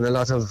 There's been a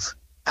lot of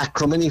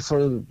acrimony,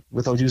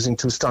 without using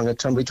too strong a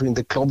term, between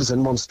the clubs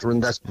and Munster,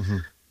 and that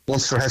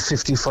Munster has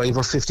 55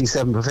 or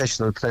 57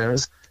 professional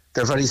players.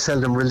 They're very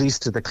seldom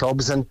released to the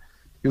clubs, and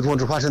you'd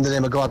wonder what in the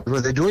name of God were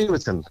they doing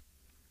with them,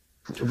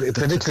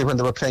 particularly when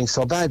they were playing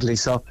so badly.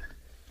 So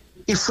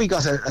if we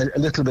got a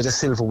little bit of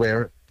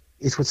silverware,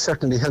 it would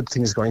certainly help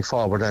things going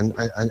forward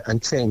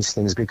and change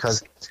things,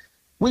 because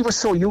we were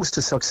so used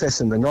to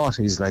success in the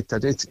noughties like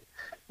that.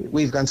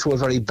 We've gone through a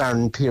very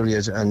barren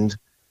period, and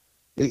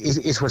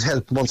it would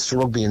help Munster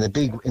rugby in a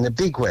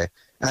big way.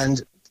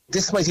 And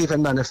this might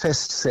even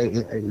manifest,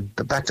 say,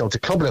 back down to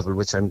club level,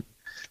 which I'm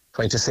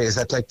trying to say is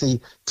that, like, the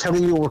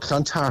Terry Muir,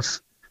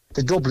 Clontarf,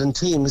 the Dublin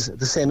teams,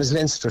 the same as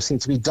Leinster, seem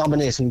to be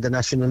dominating the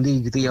National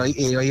League, the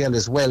AIL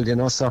as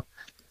well, so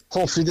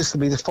hopefully this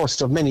will be the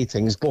first of many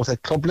things, both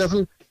at club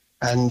level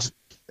and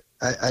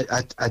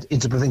at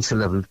interprovincial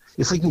level.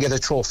 If we can get a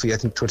trophy, I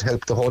think it would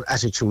help the whole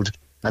attitude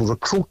and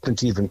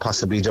recruitment even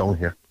possibly down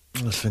here.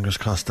 Well, fingers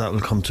crossed that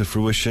will come to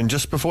fruition.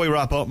 Just before we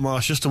wrap up,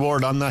 Moss, just a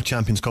word on that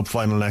Champions Cup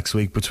final next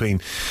week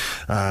between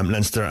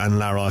Leinster and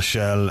La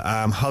Rochelle.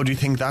 How do you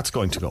think that's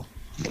going to go?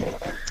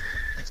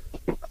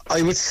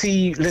 I would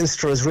see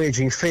Leinster as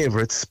raging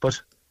favourites,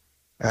 but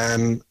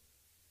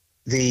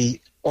the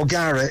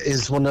O'Gara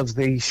is one of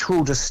the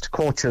shrewdest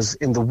coaches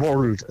in the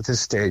world at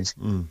this stage.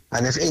 And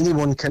if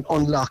anyone can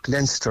unlock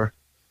Leinster,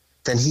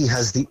 then he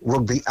has the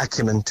rugby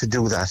acumen to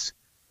do that.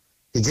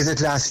 He did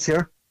it last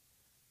year,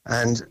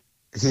 and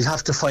he'll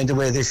have to find a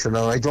way this year.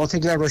 Now, I don't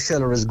think La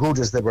Rochelle are as good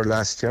as they were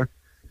last year,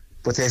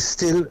 but they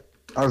still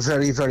are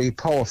very, very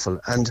powerful.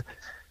 And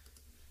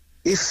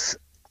if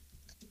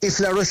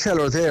La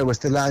Rochelle are there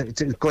with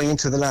going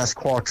into the last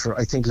quarter,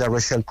 I think La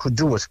Rochelle could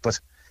do it. But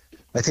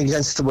I think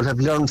Leinster will have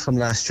learned from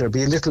last year,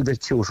 be a little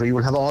bit cuter. You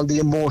will have all the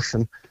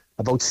emotion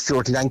about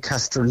Stuart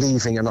Lancaster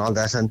leaving and all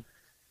that. And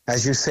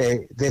as you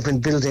say, they've been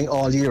building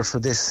all year for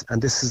this,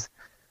 and this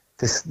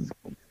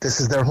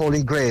is their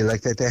holy grail.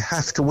 Like they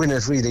have to win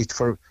it really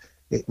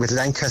with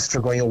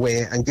Lancaster going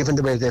away. And given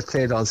the way they've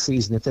played all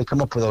season, if they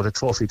come up without a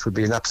trophy, it would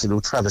be an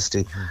absolute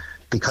travesty,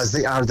 because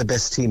they are the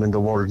best team in the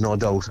world, no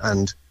doubt.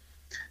 And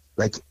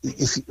like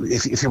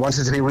if you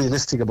wanted to be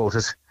realistic about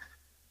it,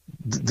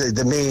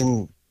 the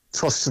main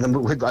thrust to them,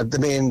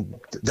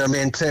 their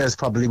main players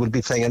probably will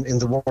be playing in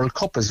the World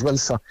Cup as well.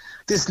 So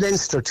this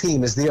Leinster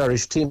team is the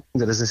Irish team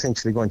that is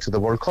essentially going to the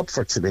World Cup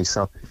for today.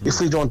 So if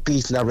we don't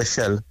beat La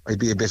Rochelle, I'd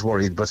be a bit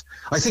worried. But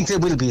I think they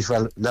will beat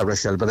La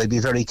Rochelle, but I'd be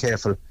very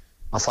careful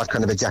of what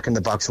kind of a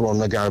jack-in-the-box Ron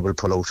Lagarde will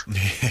pull out.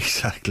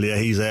 Exactly.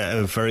 He's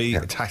a very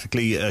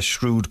tactically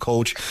shrewd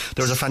coach.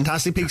 There was a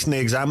fantastic piece in the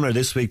Examiner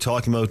this week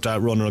talking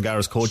about Ron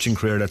Lagarde's coaching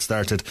career that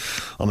started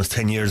almost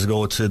 10 years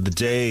ago to the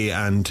day,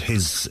 and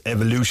his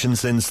evolution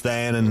since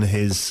then and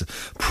his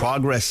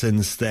progress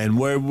since then.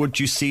 Where would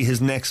you see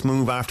his next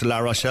move after La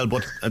Rochelle?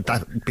 But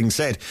that being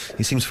said,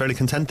 he seems fairly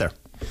content there.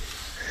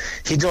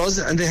 He does,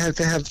 and they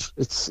have.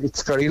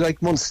 It's very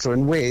like Munster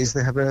in ways.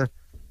 They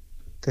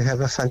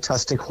have a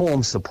fantastic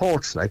home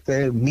support. Like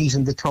they meet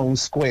in the town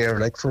square,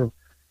 like for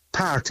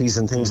parties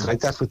and things like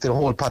that with the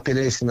whole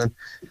population.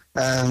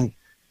 And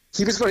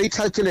he was very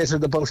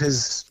calculated about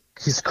his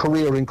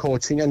career in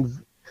coaching,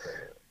 and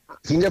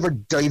he never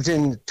dived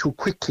in too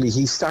quickly.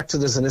 He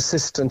started as an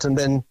assistant and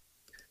then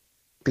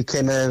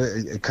became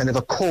a kind of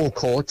a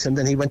co-coach, and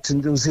then he went to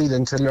New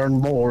Zealand to learn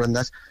more and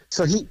that.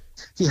 So he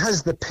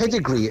has the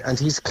pedigree and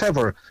he's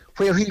clever.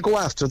 Where he'll go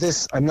after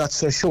this, I'm not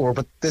so sure,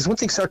 but there's one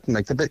thing certain,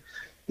 like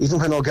even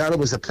when O'Gara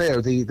was a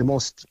player, the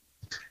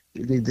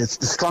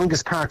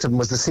strongest part of him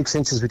was the 6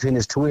 inches between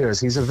his two ears.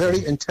 He's a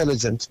very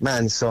intelligent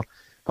man, so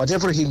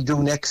whatever he'll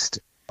do next,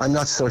 I'm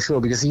not so sure,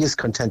 because he is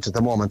content at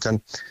the moment.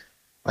 And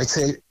I'd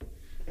say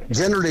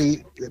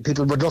generally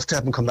people would love to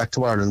have him come back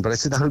to Ireland, but I'd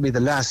say that will be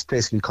the last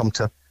place he'll come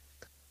to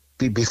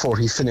before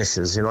he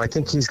finishes. You know, I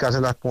think he's got a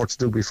lot more to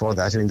do before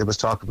that. I mean, there was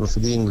talk about for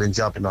the England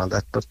job and all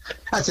that, but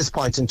at this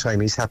point in time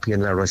he's happy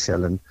in La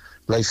Rochelle, and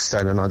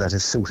lifestyle and all that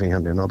is suiting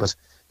him, you know. But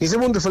he's a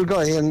wonderful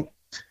guy, and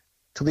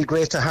to be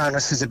great to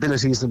harness his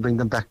abilities and bring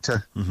them back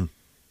to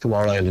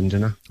our island, you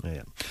know.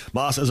 Yeah.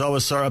 Moss, as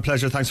always, sir, a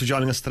pleasure. Thanks for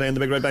joining us today on the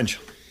Big Red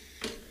Bench.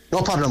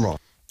 No problem, Rob.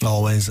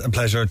 Always a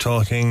pleasure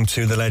talking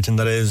to the legend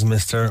that is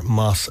Mr.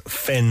 Moss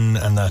Finn,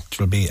 and that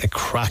will be a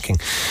cracking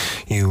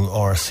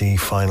URC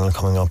final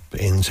coming up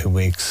in 2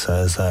 weeks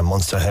as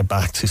Munster head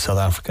back to South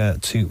Africa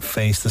to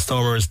face the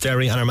Stormers.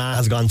 Derry and Armagh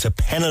has gone to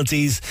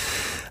penalties.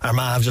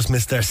 Armagh have just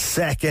missed their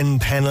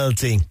second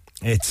penalty.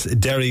 It's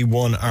Derry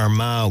 1,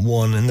 Armagh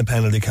 1 in the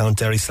penalty count.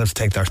 Derry still have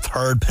to take their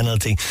third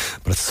penalty,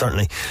 but it's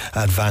certainly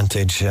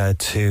advantage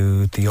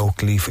to the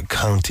Oakleaf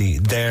County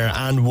there.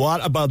 And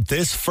what about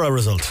this for a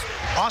result?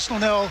 Arsenal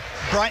 0,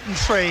 Brighton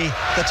 3.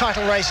 The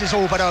title race is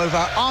all but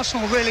over.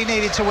 Arsenal really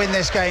needed to win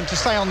this game to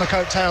stay on the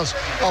coattails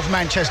of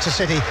Manchester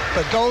City.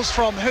 But goals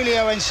from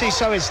Julio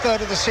Enciso, his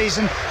third of the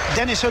season,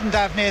 Dennis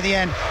Undav near the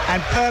end,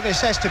 and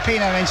Purvis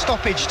Estepino in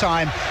stoppage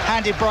time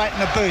handed Brighton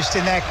a boost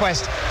in their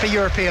quest for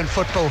European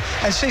football.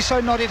 Enciso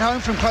nodded home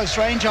from close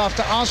range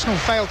after Arsenal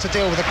failed to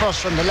deal with a cross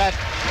from the left.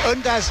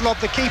 Undaz lobbed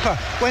the keeper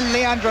when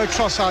Leandro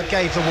Trossard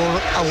gave the ball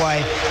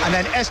away, and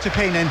then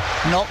Estepinen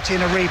knocked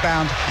in a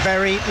rebound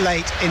very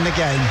late in the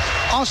game.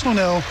 Arsenal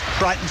 0,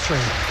 Brighton 3.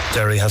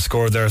 Derry has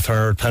scored their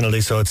third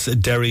penalty, so it's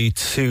Derry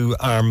 2,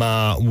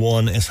 Armagh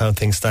 1 is how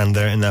things stand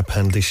there in that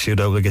penalty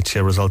shootout. We'll get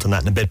you a result on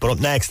that in a bit. But up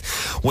next,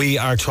 we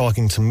are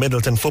talking to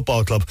Midleton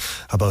Football Club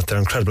about their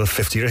incredible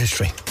 50-year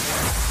history.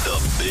 The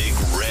Big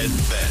Red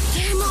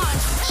Bench. Come on.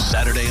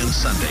 Saturday and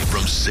Sunday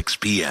from 6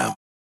 p.m.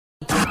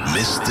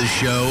 Missed the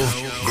show?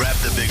 Grab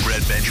the Big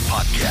Red Bench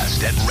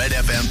podcast at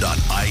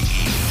redfm.ie.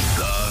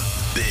 The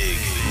Big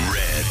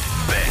Red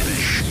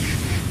Bench.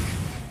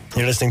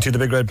 You're listening to the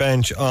Big Red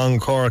Bench on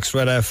Cork's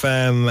Red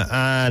FM,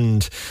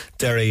 and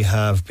Derry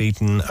have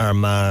beaten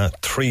Armagh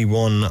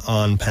 3-1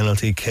 on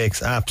penalty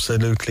kicks.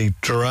 Absolutely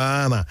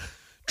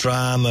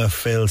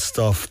drama-filled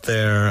stuff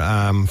there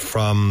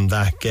from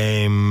that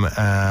game.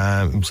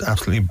 It was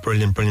absolutely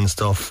brilliant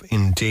stuff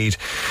indeed.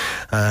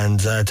 And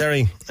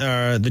Derry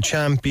are the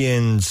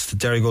champions. The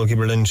Derry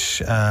goalkeeper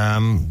Lynch,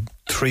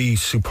 3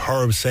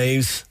 superb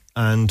saves,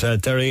 and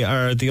Derry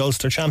are the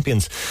Ulster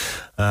champions.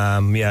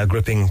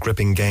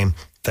 Gripping game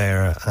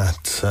there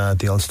at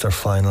the Ulster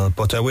final.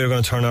 But we're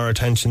going to turn our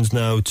attentions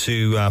now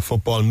to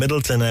football.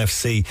 Midleton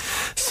FC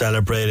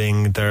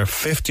celebrating their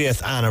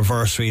 50th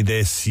anniversary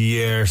this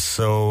year.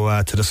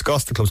 So to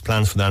discuss the club's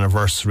plans for the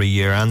anniversary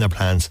year and their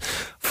plans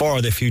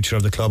for the future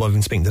of the club, I've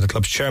been speaking to the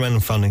club's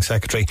chairman, founding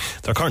secretary,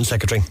 their current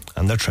secretary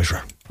and their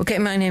treasurer. Okay,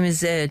 my name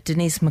is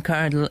Denise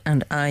McCardle,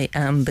 and I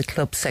am the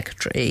club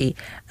secretary,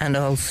 and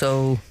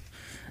also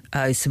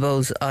I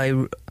suppose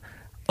I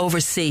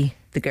oversee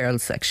the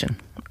girls section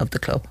of the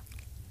club.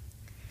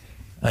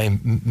 I'm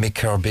Mick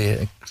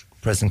Kirby,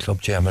 present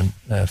club chairman,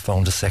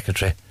 founder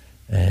secretary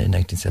in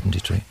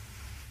 1973.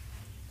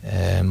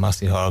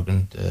 Mossy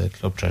Horgan,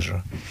 club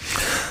treasurer.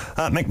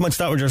 Mick, let's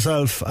start with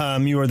yourself.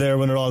 You were there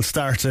when it all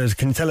started.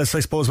 Can you tell us, I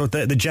suppose,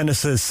 about the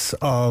genesis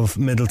of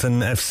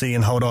Midleton FC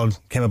and how it all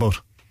came about?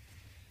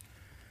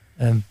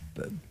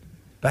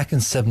 Back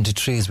in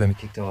 73 is when we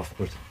kicked off,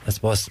 but I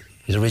suppose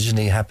it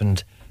originally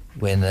happened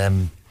when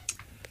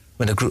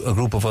a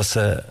group of us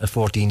at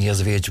 14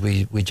 years of age,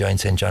 we joined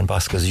St John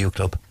Bosco's youth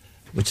club,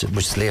 which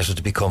is later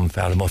to become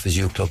Falmouth's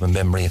youth club in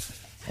memory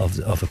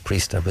of a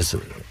priest that was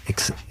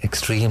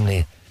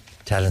extremely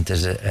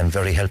talented and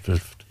very helpful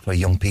for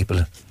young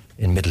people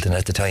in Midleton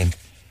at the time.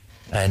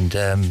 And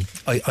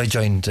I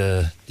joined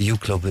the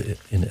youth club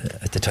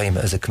at the time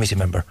as a committee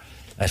member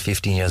at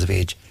 15 years of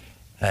age,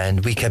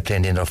 and we kept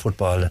playing indoor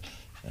football,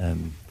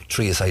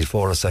 3-a-side,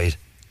 4-a-side,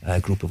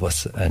 a group of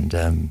us,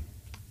 and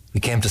we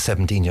came to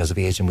 17 years of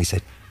age and we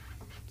said,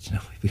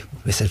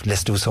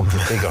 let's do something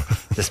bigger.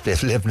 Let's play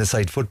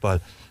 11-a-side football.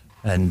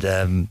 And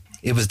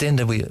it was then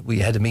that we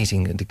had a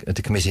meeting at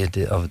the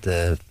committee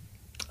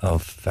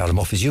of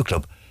Falmouth's youth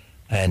club,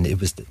 and it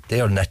was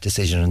there on that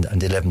decision on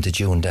the 11th of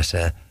June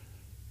that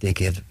they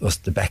gave us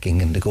the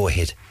backing and the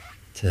go-ahead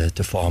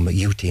to form a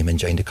youth team and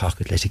join the Cork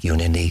Athletic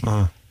Union League.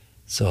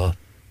 So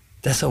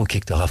that's how it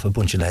kicked off, a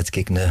bunch of lads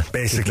kicking a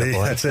basically,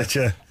 that's it,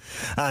 yeah.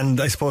 And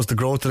I suppose the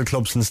growth of the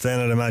club since then,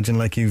 I'd imagine,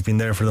 like you've been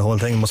there for the whole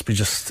thing,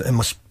 it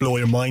must blow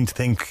your mind to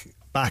think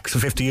back to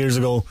 50 years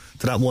ago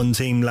to that one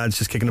team, lads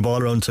just kicking the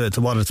ball around to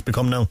what it's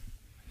become now.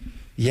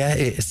 Yeah,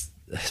 I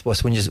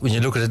suppose when you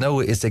look at it now,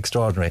 it's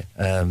extraordinary.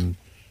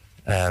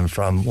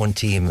 From one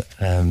team,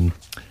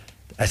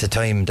 at the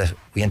time that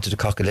we entered the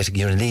Cork Athletic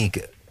Union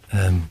League,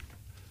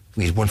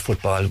 we had one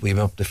football. We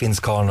went up to Finn's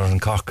Corner in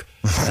Cork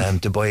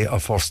to buy our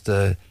first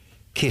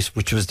kit,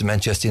 which was the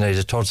Manchester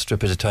United third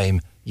strip at the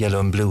time, yellow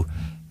and blue,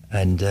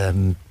 and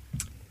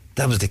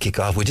that was the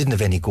kick-off. We didn't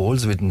have any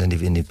goals, we didn't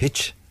have any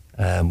pitch,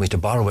 we had to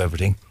borrow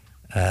everything,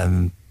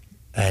 and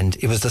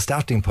it was the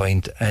starting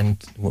point.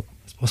 And I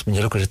suppose when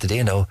you look at it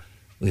today now,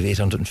 we have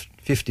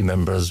 850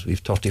 members, we have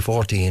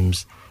 34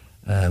 teams,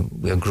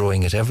 we are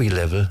growing at every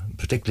level,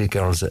 particularly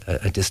girls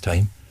at this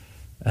time,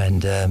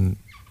 and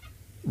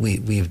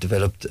we've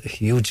developed a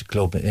huge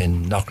club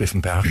in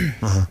Knockgriffin Park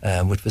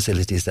with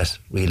facilities that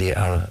really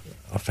are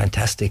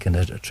fantastic, and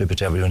a tribute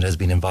to everyone that has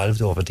been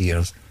involved over the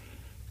years.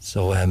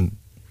 So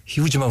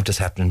huge amount is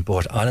happening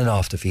both on and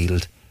off the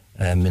field,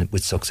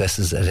 with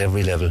successes at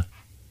every level.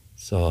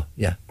 So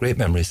yeah, great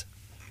memories.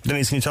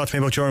 Denise, can you talk to me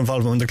about your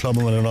involvement in the club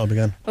and when it all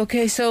began?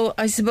 Okay, so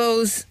I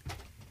suppose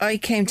I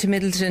came to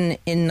Midleton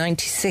in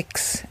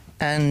 96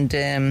 and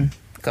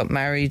got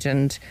married,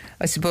 and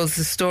I suppose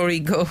the story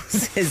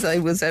goes is I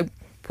was out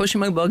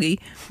pushing my buggy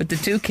with the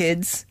two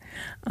kids,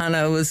 and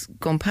I was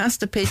going past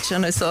the pitch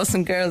and I saw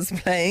some girls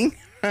playing,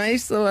 right?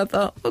 So I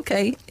thought,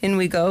 okay, in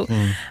we go.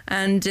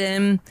 And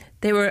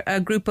they were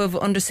a group of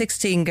under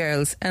 16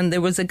 girls, and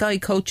there was a guy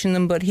coaching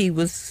them, but he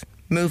was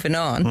moving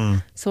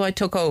on. So I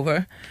took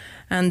over,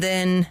 and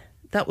then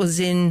that was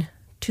in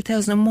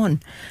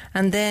 2001.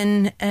 And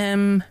then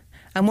and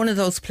one of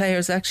those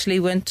players actually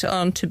went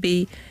on to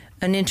be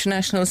an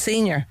international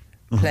senior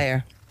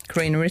player,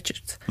 Karina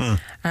Richards.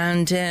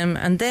 And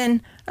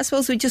then I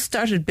suppose we just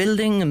started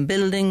building and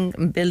building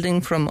and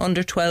building from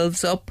under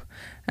 12s up,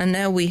 and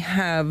now we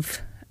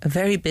have a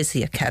very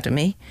busy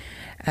academy.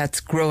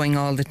 It's growing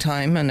all the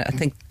time, and I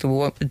think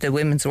the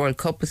Women's World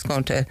Cup is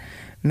going to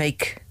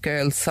make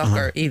girls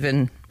soccer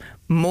even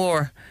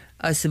more,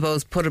 I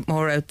suppose, put it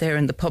more out there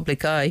in the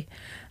public eye.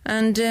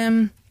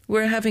 And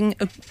we're having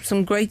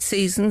some great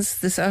seasons.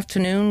 This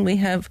afternoon we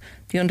have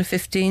the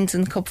under-15s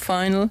in the Cup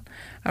Final.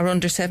 Our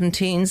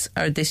under-17s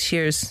are this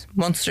year's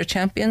Munster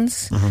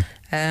champions.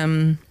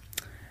 And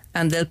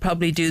they'll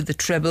probably do the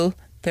treble.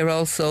 They're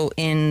also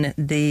in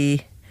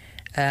the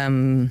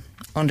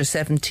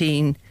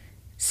under-17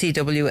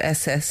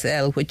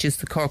 CWSSL, which is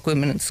the Cork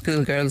Women and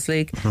Schoolgirls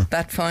League,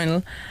 that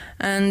final.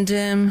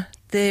 And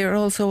they're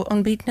also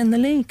unbeaten in the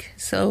league.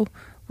 So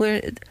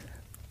we're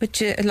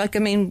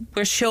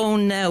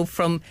shown now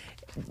from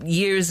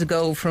years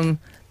ago from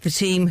the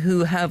team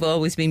who have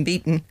always been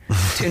beaten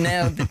to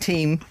now the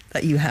team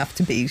that you have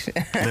to beat.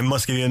 It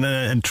must give you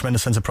a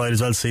tremendous sense of pride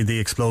as well to see the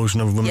explosion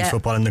of women's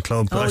football in the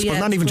club. But I suppose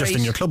not even just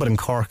in your club, but in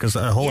Cork as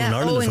a whole, in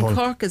Ireland as a whole. in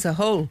Cork as a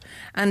whole.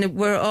 And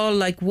we're all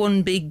like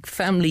one big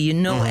family. You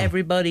know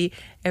everybody,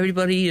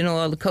 you know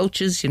all the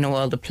coaches, you know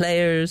all the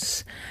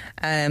players.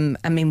 We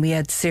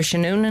had Saoirse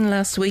Noonan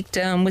last week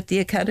down with the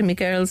academy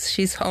girls.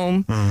 She's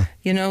home,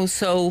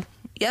 so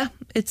yeah,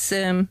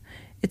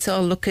 it's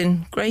all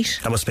looking great.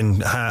 That must have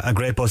been a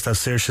great buzz to have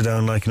Saoirse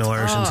down, Irish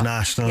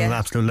international, an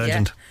absolute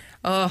legend.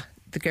 Oh,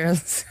 the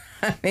girls.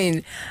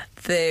 They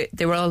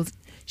were all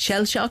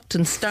shell-shocked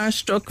and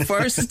starstruck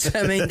first.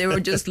 They were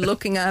just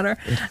looking at her.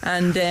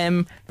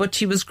 And but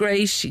she was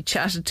great. She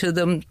chatted to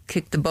them,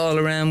 kicked the ball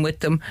around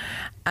with them,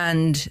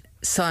 and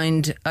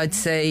signed, I'd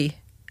say,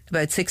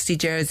 about 60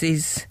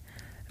 jerseys,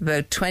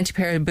 about 20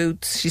 pair of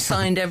boots. She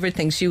signed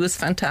everything. She was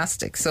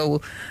fantastic.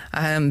 So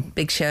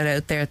big shout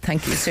out there.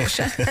 Thank you,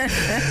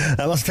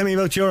 Saoirse. Tell me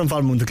about your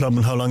involvement with the club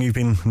and how long you've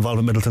been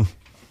involved with Midleton.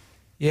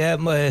 Yeah,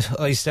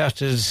 I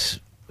started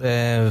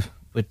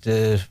with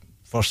the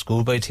first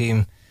schoolboy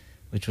team,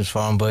 which was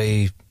formed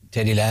by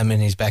Teddy Lamb in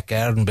his back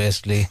garden,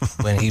 basically,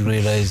 when he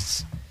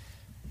realised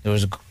there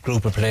was a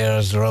group of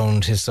players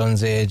around his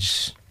son's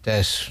age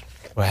that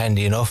were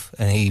handy enough,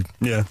 and he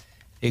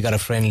got a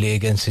friendly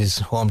against his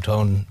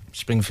hometown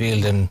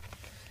Springfield, and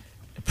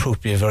it proved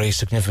to be a very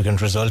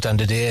significant result on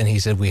the day, and he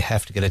said we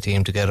have to get a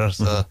team together.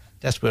 So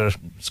that's where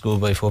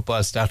schoolboy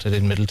football started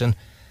in Midleton,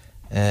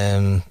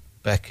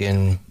 back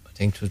in, I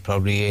think it was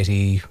probably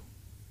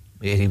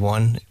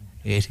 81,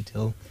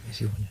 82,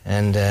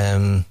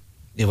 and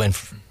it went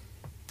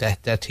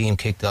that team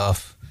kicked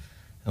off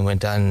and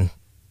went on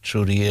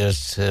through the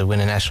years to win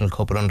a national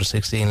cup at under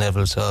 16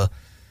 level. So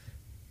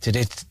to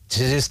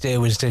this day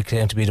we still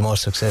claim to be the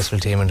most successful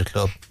team in the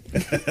club.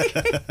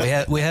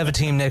 we have a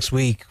team next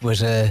week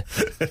with an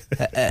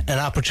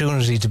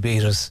opportunity to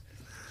beat us.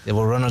 They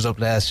were runners up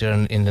last year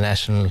in the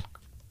national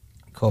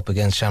cup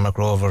against Shamrock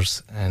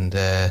Rovers, and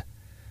they're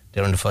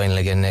in the final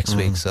again next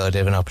week, so they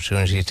have an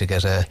opportunity to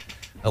get a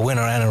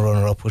winner and a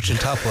runner-up, which will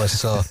top us.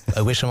 So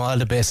I wish them all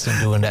the best in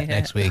doing that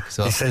next week.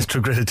 So he says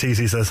through gritted teeth,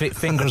 he says.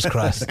 Fingers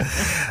crossed.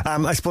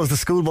 I suppose the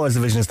schoolboys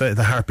division is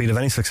the heartbeat of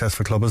any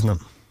successful club, isn't it?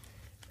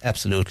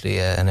 Absolutely,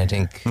 yeah. And I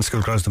think in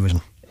schoolgirls division,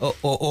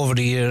 over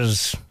the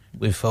years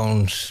we've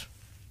found,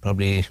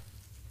 probably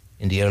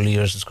in the early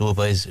years of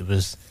schoolboys, it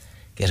was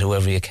get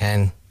whoever you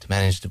can to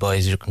manage the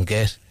boys you can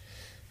get.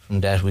 From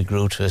that we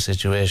grew to a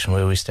situation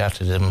where we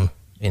started them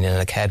in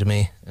an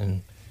academy,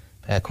 and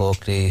Park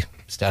Oakley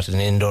started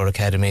an indoor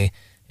academy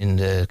in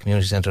the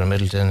community centre in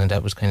Midleton, and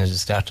that was kind of the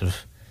start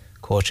of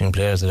coaching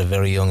players at a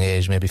very young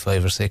age, maybe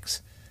 5 or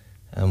 6,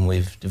 and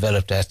we've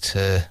developed that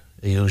to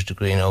a huge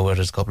degree now, where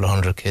there's a couple of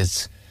 100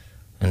 kids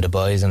and the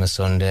boys on a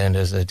Sunday, and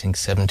there's I think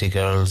 70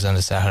 girls on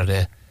a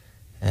Saturday,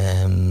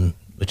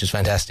 which is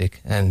fantastic.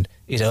 And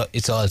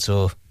it's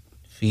also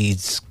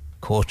feeds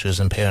coaches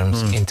and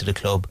parents into the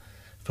club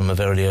from a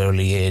very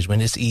early age,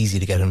 when it's easy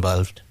to get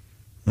involved.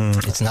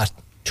 It's not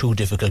too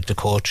difficult to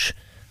coach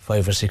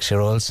 5 or 6 year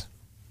olds.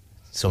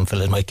 Some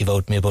fellas might give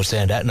out me about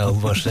saying that now,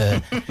 but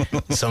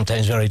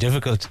sometimes very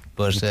difficult.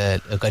 But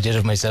I did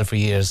it myself for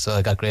years, so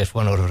I got great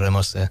fun out of it, I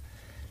must say.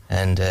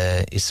 And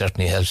it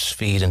certainly helps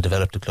feed and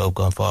develop the club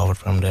going forward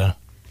from there.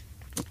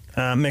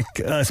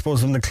 Mick, I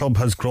suppose when the club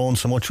has grown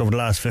so much over the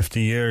last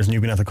 50 years and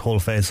you've been at the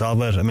coalface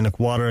of it, I mean,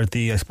 what are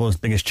the, I suppose,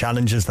 biggest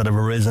challenges that have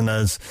arisen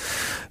as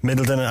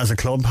Midleton as a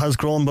club has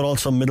grown, but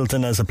also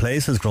Midleton as a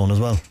place has grown as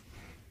well?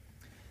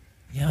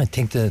 Yeah, I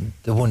think the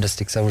one that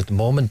sticks out at the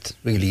moment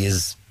really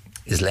is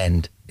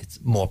land. It's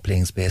more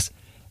playing space.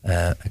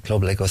 A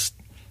club like us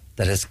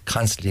that is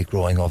constantly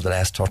growing over the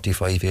last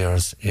 35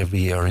 years, every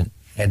year,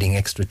 adding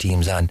extra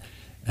teams on,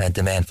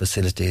 demand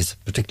facilities,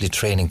 particularly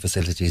training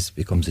facilities,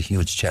 becomes a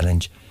huge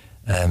challenge.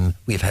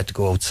 We've had to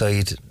go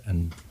outside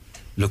and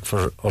look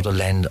for other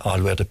land all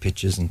the way to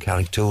pitches in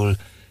Carricktool,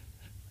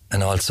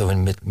 and also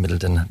in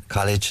Midleton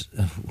College,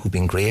 who've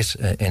been great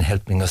in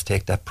helping us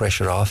take that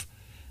pressure off.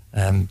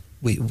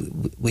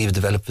 We've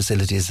developed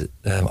facilities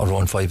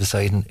around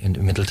 5-a-side in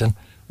Midleton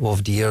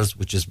over the years,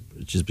 which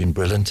has been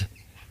brilliant.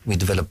 We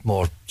developed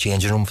more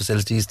changing room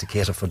facilities to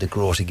cater for the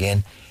growth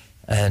again,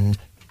 and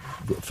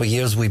for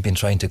years we've been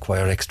trying to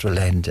acquire extra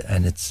land,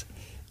 and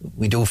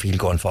we do feel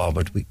going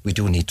forward we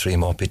do need 3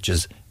 more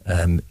pitches.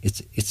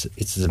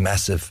 It's a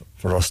massive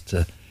for us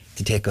to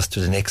take us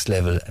to the next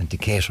level and to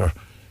cater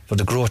for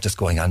the growth that's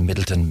going on.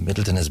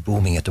 Midleton is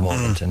booming at the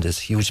moment, and there's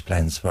huge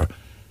plans for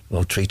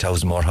about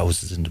 3,000 more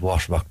houses in the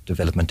Waterford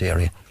development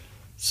area.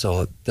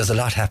 So there's a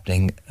lot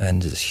happening,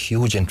 and there's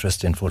huge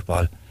interest in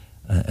football,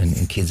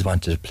 and kids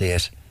want to play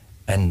it,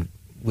 and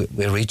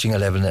we're reaching a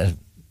level, and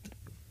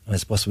I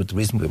suppose the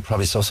reason we're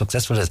probably so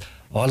successful is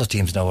all the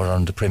teams now are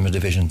on the Premier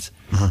Divisions.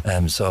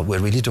 So we're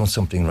really doing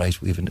something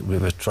right. We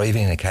were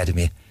thriving in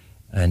academy,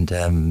 and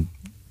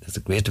there's a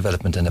great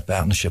development and a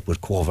partnership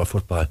with Cover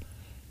Football,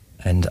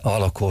 and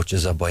all our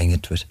coaches are buying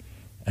into it,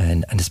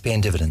 and it's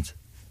paying dividends.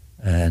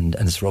 And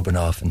it's rubbing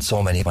off, and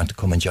so many want to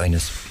come and join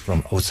us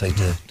from outside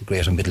the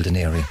Greater Midleton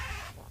area.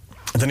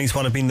 Denise,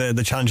 what have been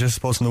the challenges, I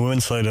suppose, on the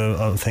women's side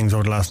of things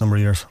over the last number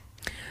of years?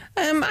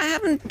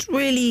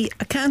 I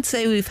can't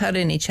say we've had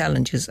any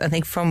challenges. I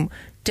think from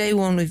day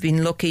one we've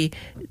been lucky.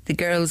 The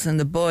girls and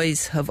the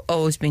boys have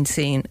always been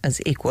seen as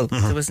equal.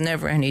 There was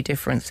never any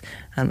difference,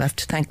 and I have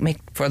to thank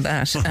Mick for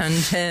that.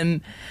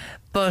 And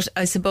but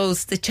I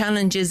suppose the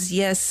challenge is,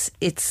 yes,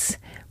 it's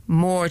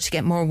more to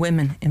get more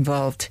women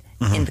involved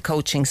in the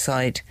coaching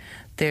side.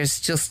 There's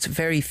just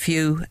very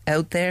few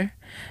out there,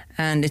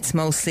 and it's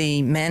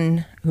mostly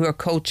men who are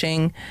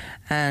coaching,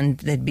 and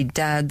they'd be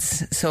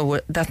dads.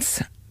 So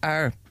that's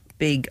our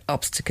big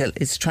obstacle,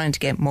 is trying to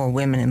get more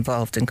women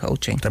involved in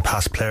coaching. The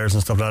past players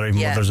and stuff like that,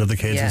 even mothers of the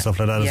kids and stuff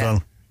like that as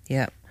well.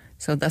 Yeah.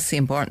 So that's the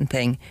important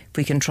thing. If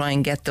we can try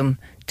and get them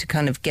to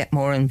kind of get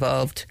more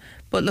involved.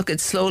 But look,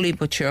 it's slowly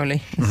but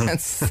surely.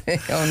 That's the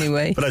only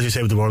way. But as you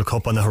say, with the World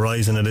Cup on the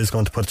horizon, it is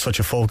going to put such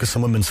a focus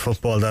on women's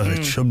football that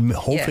it should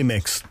hopefully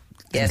makes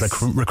things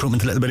like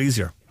recruitment a little bit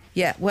easier.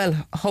 Yeah, well,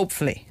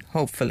 hopefully.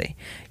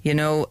 You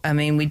know, I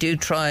mean, we do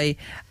try,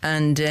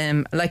 and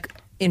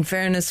in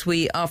fairness,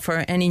 we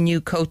offer any new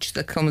coach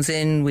that comes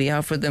in, we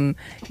offer them,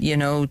 you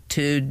know,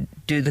 to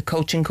do the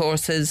coaching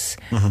courses.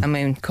 I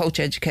mean, coach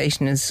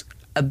education is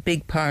a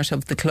big part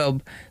of the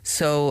club.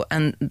 So,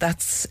 and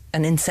that's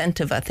an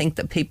incentive, I think,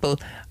 that people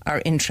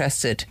are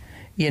interested,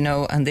 you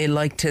know, and they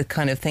like to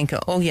kind of think,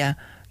 oh yeah,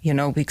 you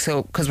know,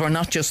 because we're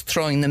not just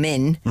throwing them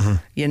in,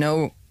 you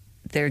know,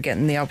 they're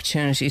getting the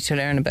opportunity to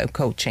learn about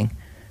coaching,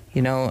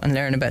 you know, and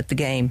learn about the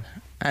game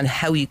and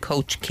how you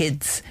coach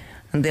kids.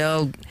 And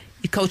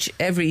you coach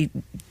every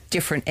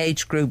different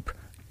age group.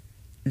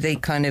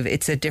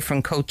 It's a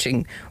different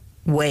coaching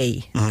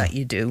way that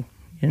you do.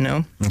 You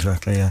know?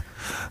 Exactly, yeah.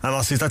 And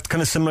also, is that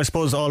kind of similar, I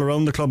suppose, all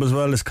around the club as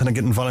well? Is kind of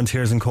getting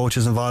volunteers and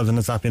coaches involved, and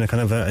has that been a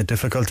kind of a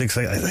difficulty? Because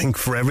I think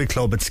for every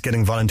club, it's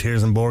getting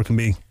volunteers on board can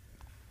be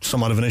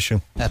somewhat of an issue.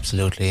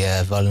 Absolutely,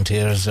 yeah.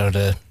 Volunteers are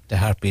the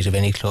heartbeat of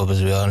any club,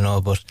 as we all know.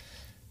 But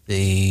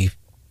as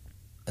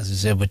I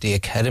said, with the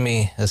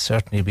academy has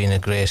certainly been a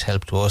great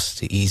help to us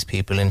to ease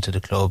people into the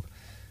club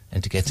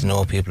and to get to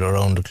know people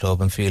around the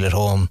club and feel at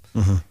home.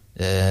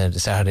 The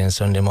Saturday and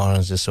Sunday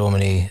mornings, there's so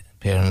many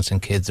parents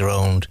and kids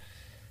around.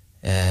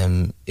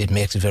 It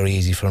makes it very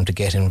easy for them to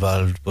get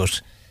involved,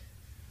 but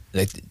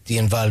like the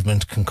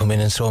involvement can come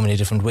in so many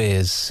different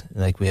ways.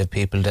 Like we have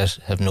people that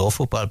have no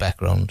football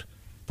background,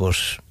 but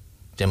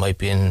they might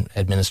be in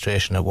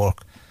administration at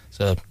work,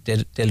 so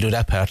they'll do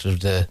that part of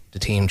the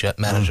team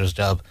manager's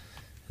job,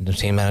 and the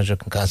team manager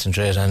can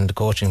concentrate on the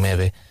coaching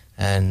maybe,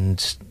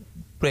 and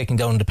breaking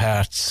down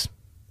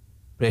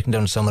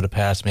some of the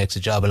parts makes the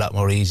job a lot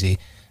more easy,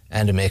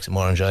 and it makes it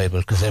more enjoyable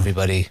because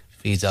everybody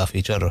feeds off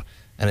each other.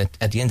 And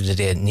at the end of the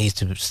day, it needs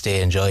to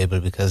stay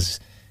enjoyable, because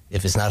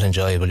if it's not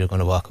enjoyable, you're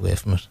going to walk away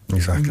from it.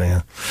 Exactly,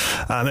 yeah.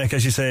 Mick,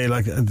 as you say,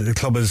 like the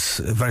club is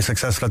very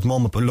successful at the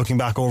moment, but looking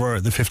back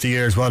over the 50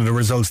 years, what are the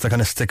results that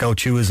kind of stick out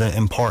to you as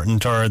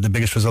important, or the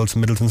biggest results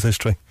in Midleton's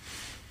history?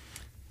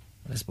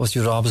 I suppose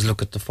you'd always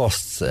look at the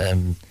firsts,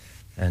 and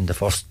the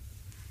first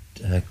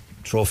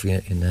trophy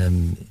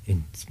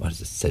in what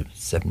is it,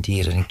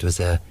 78, I think it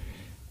was,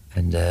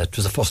 and it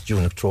was the first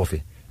junior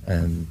trophy.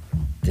 Then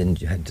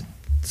you had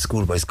the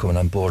schoolboys coming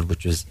on board,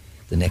 which was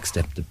the next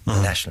step, the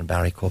National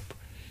Barry Cup,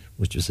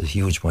 which was a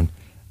huge one.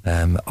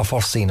 Our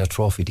first senior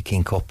trophy, the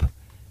King Cup,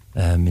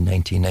 in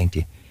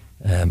 1990.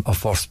 Our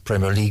first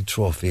Premier League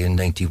trophy in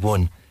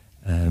 91,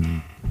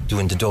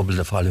 doing the double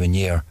the following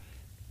year.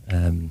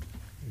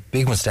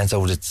 Big one stands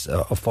out, it's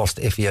our first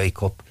FAI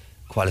Cup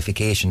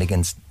qualification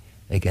against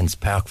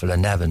Parkville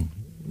and Navan.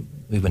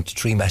 We went to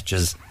 3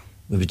 matches.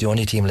 We were the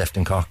only team left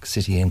in Cork.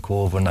 City and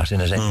Cove were not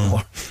in it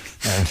anymore.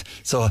 And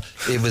so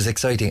it was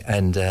exciting.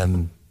 And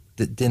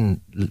then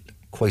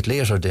quite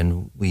later,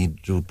 then we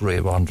drew Bray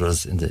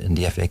Wanderers in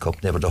the FA Cup.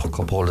 They were the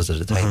cup holders at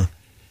the time.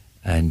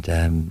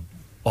 And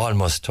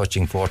almost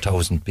touching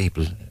 4,000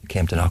 people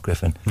came to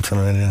Knockgriffin.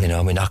 You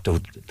know, we knocked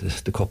out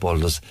the cup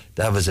holders.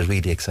 That was a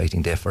really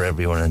exciting day for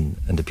everyone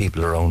and the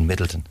people around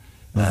Midleton.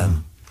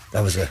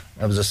 That was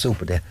a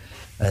super day.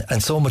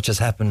 And so much has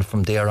happened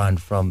from there on,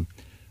 from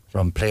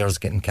players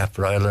getting capped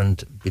for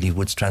Ireland, Billy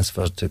Woods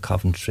transferred to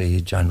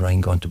Coventry, John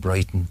Ryan going to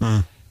Brighton.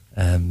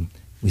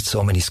 With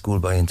so many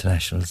schoolboy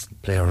international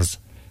players.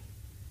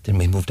 Then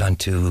we moved on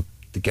to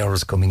the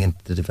girls coming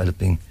into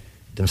developing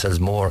themselves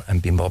more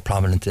and being more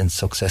prominent in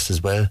success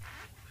as well.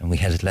 And we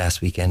had it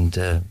last weekend,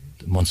 the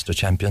Munster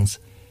champions.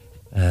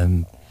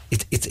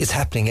 It's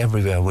happening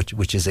everywhere,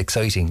 which is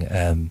exciting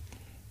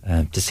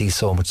to see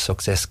so much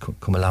success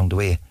come along the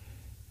way.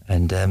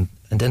 And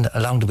then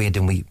along the way,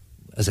 then we,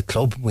 as a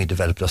club, we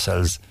developed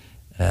ourselves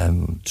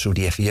through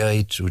the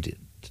FEI, through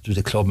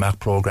the Club Mark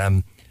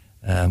programme.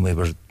 We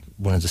were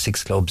one of the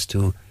 6 clubs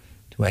to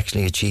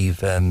actually achieve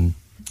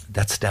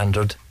that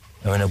standard.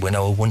 We're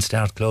now a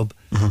one-star club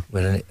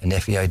with an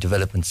FEI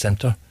development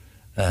centre,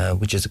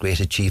 which is a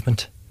great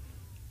achievement.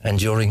 And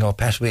during our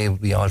pathway,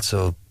 we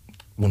also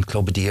won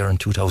Club of the Year in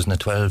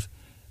 2012,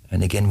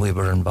 and again we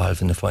were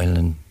involved in the final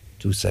in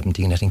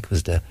 2017. I think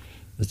was the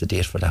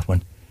date for that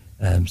one.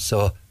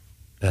 So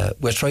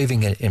we're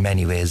thriving in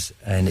many ways,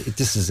 and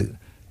this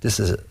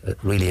is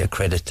really a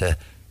credit to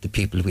the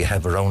people we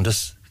have around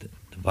us, the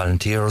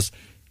volunteers.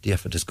 The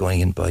effort is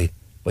going in by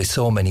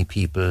so many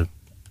people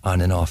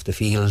on and off the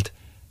field.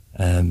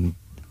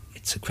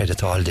 It's a credit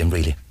to all of them,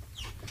 really.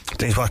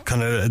 James, what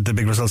kind of the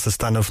big results that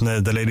stand out from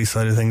the ladies'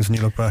 side of things when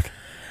you look back?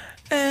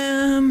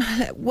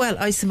 Well,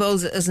 I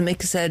suppose, as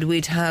Mick said,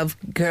 we'd have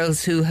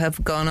girls who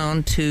have gone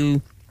on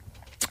to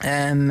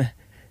the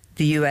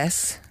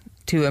US,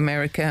 to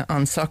America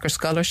on soccer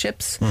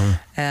scholarships.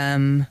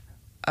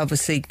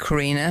 Obviously,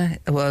 Karina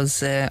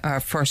was our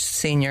first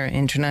senior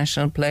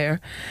international player,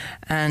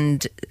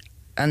 and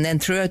then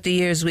throughout the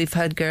years we've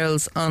had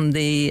girls on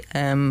the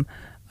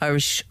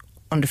Irish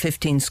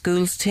under-15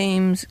 schools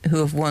teams who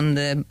have won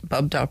the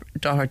Bob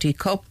Doherty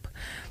Cup.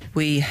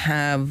 We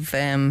have,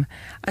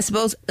 I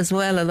suppose, as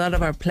well, a lot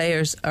of our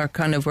players are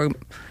we're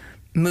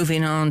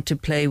moving on to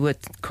play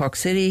with Cork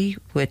City,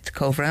 with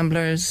Cove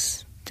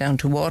Ramblers, down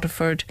to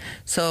Waterford.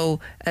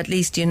 So at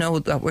least you know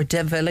that we're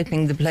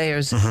developing the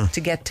players to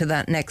get to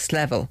that next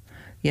level,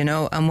 you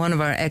know. And one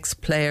of our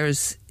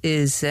ex-players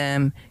is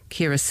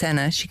Ciara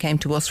Senna. She came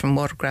to us from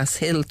Watergrass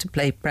Hill to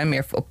play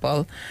Premier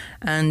football,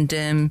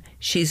 and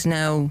she's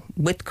now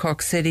with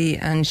Cork City,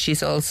 and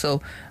she's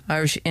also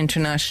Irish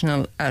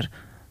international at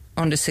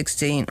under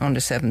 16,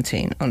 under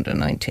 17, under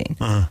 19.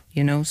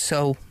 You know,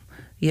 so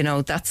you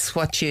know that's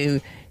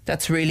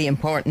really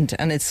important.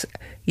 And it's,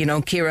 you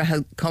know,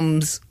 Ciara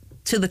comes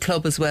to the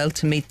club as well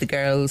to meet the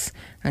girls,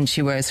 and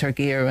she wears her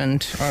gear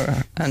and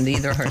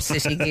either her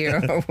city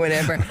gear or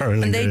whatever,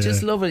 and they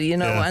just love it, you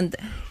know. And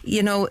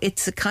you know,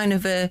 it's a kind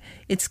of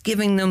it's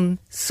giving them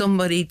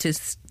somebody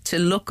to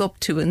look up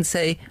to and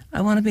say,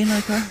 I want to be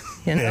like her,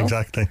 you know.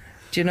 Exactly.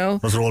 Do you know,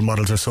 those role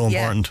models are so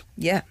important.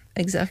 Yeah,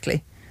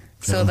 exactly.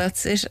 So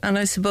that's it. And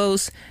I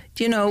suppose,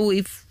 you know,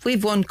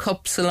 we've won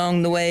cups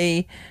along the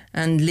way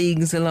and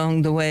leagues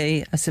along the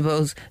way. I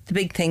suppose the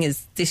big thing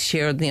is this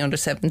year the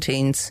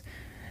under-17s,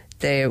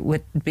 they're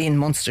with being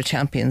Munster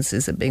champions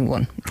is a big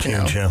one.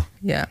 Huge,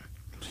 yeah.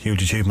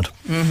 Huge achievement.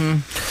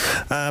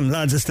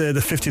 Lads, it's the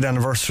 50th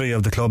anniversary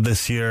of the club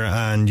this year,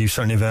 and you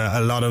certainly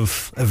have a lot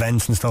of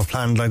events and stuff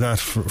planned like that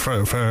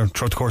for throughout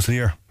the course of the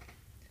year.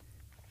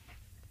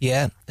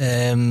 Yeah,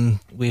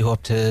 we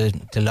hope to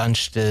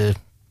launch the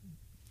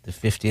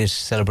 50th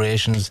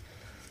celebrations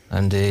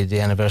and the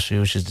anniversary,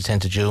 which is the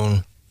 10th of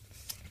June,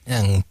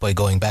 and by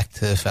going back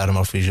to Father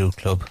Murphy's Youth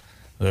Club,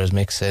 where, as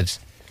Mick said,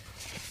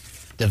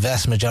 the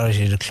vast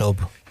majority of the club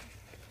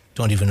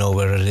don't even know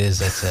where it is.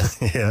 That's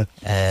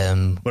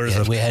where is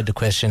it? We had the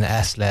question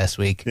asked last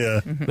week.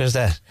 Where's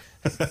that?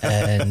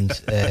 And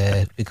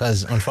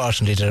because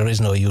unfortunately there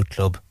is no youth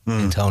club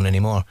in town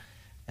anymore,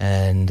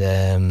 and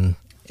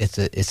it's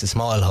a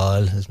small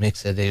hall. As Mick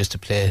said, they used to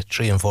play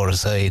 3 and 4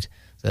 aside.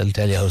 So that'll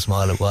tell you how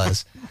small it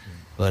was.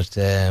 But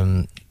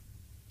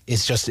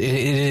it's just it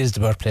is the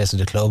birthplace of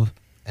the club,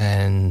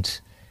 and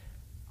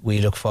we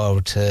look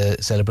forward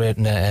to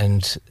celebrating it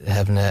and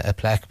having a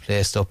plaque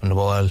placed up on the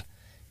wall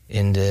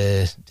in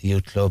the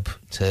youth club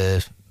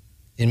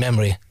in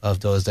memory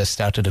of those that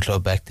started the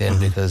club back then,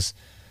 because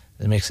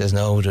the Mick says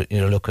now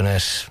you're looking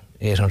at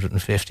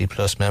 850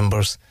 plus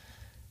members,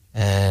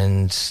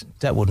 and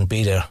that wouldn't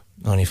be there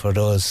only for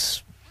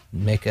those.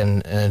 Mick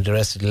and the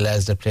rest of the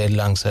lads that played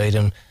alongside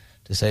him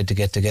decided to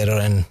get together,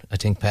 and I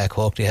think Pat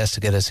Coakley has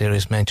to get a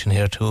serious mention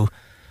here too,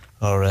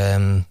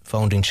 our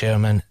founding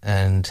chairman,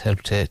 and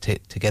helped to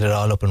get it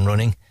all up and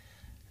running.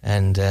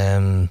 And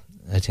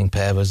I think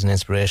Pat was an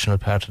inspirational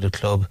part of the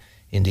club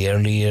in the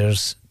early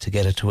years to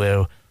get it to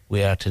where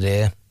we are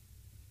today.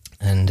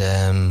 And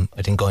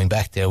I think going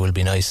back there will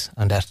be nice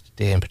on that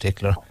day in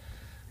particular.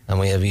 And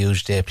we have a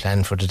huge day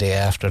planned for the day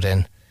after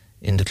then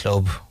in the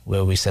club,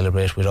 where we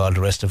celebrate with all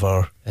the rest of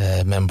our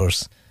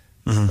members.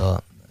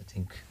 So I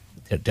think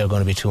there are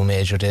going to be 2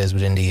 major days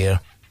within the year.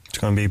 It's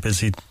going to be a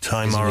busy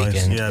time, busy alright.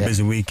 Weekend,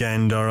 busy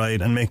weekend,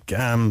 alright. And make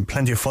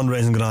plenty of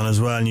fundraising going on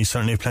as well, and you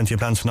certainly have plenty of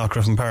plans for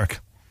Knockgriffin Park.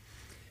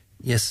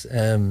 Yes,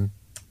 I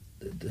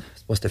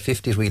suppose the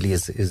 50th really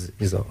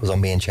was our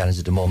main challenge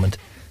at the moment,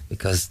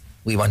 because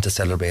we want to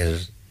celebrate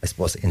it, I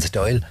suppose, in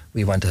style.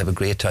 We want to have a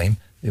great time.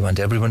 We want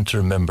everyone to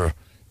remember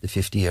the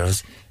 50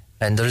 years,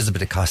 and there is a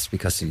bit of cost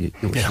because you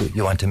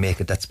want to make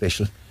it that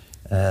special.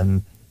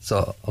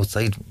 So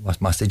outside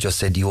what Massey just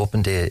said, the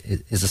open day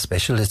is a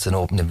special. It's an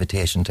open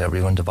invitation to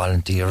everyone, the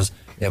volunteers,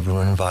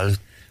 everyone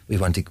involved. We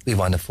want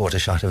a photo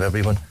shot of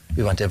everyone.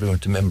 We want everyone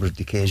to remember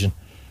the occasion,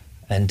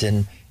 and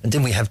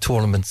then we have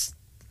tournaments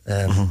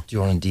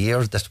during the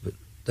year that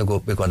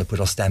we're going to put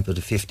our stamp of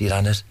the 50th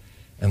on it,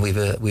 and we've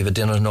a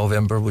dinner in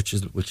November which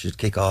should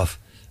kick off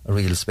a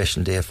real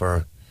special day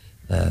for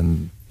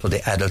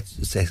the adult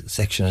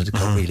section of the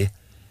club really,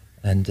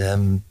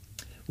 and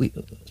we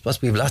suppose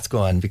we have lots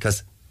going on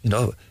because, you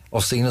know,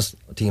 our senior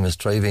team is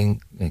thriving.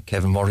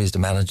 Kevin Murray is the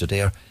manager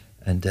there,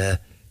 and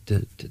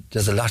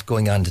there's a lot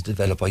going on to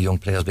develop our young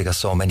players because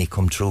so many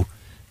come through,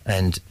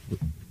 and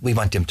we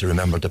want them to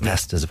remember the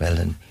past as well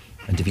and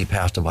to be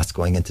part of what's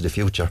going into the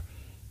future.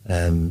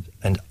 And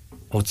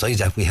outside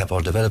that, we have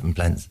our development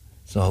plans.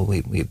 So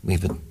we've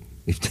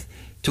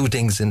 2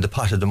 things in the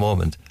pot at the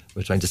moment.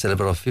 We're trying to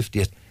celebrate our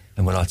 50th,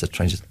 and we're also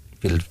trying to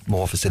build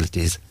more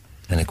facilities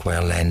and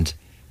acquire land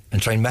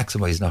and try and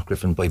maximise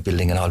Knockgriffin by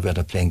building an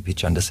all-weather playing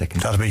pitch on the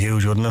second. That'd be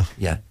huge, wouldn't it?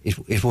 Yeah,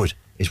 it would.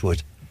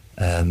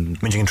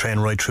 Means you can train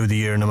right through the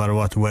year no matter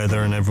what the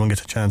weather, and everyone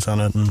gets a chance on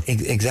it.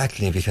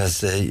 Exactly,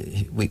 because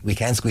we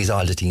can't squeeze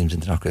all the teams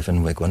into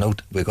Knockgriffin.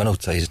 We're going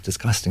outside. It's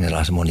costing a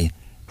lot of money.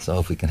 So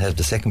if we can have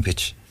the second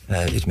pitch,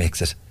 it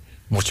makes it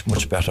much,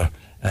 much better.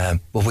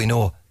 But we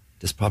know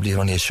there's probably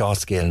only a short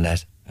scale in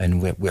that,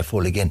 and we're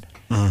full again.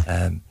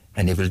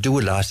 And it will do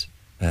a lot,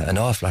 an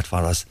awful lot for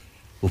us.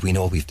 But we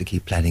know we have to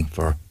keep planning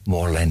for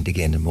more land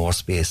again and more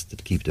space to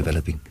keep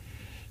developing.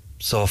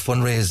 So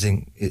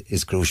fundraising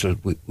is crucial.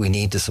 We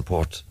need the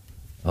support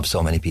of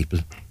so many people.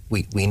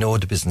 We know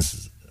the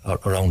businesses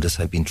around us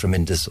have been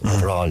tremendous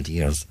over all the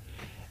years.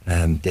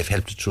 They've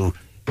helped through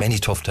many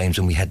tough times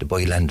when we had to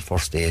buy land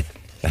first day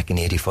back in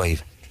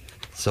 85.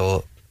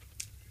 So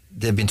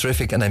they've been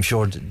terrific, and I'm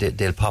sure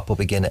they'll pop up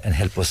again and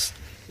help us,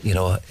 you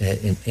know,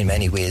 in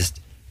many ways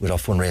with our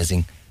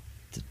fundraising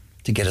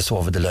to get us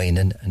over the line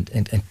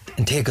and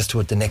take us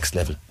to the next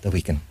level that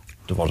we can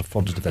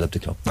further develop the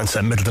club. And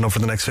set Midleton up for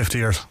the next 50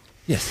 years.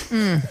 Yes.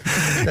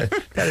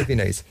 That'd be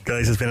nice.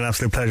 Guys, it's been an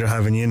absolute pleasure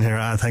having you in here.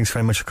 Thanks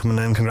very much for coming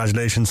in.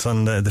 Congratulations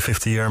on the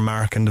 50-year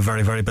mark, and the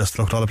very, very best of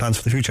luck to all the plans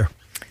for the future.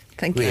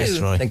 Thank you. Yes,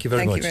 thank you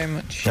very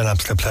much. An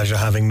absolute pleasure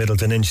having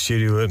Midleton in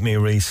studio with me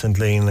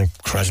recently, and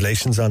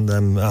congratulations on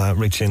them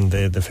reaching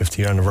the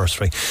 50-year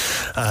anniversary.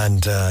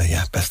 And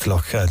best of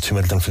luck to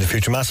Midleton for the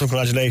future. Massive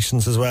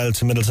congratulations as well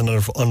to Midleton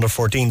under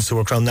 14s, who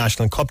were crowned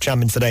National Cup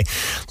champions today.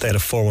 They had a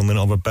 4-1 win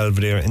over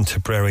Belvedere in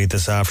Tipperary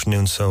this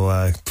afternoon,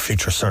 so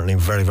future certainly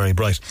very, very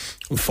bright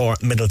for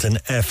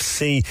Midleton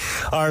FC.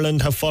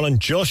 Ireland have fallen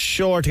just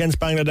short against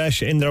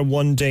Bangladesh in their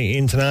one-day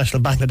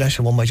international. Bangladesh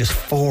have won by just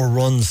 4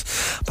 runs.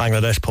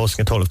 Bangladesh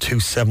posting a total of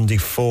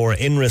 274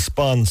 in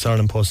response.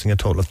 Ireland posting a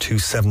total of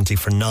 270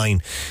 for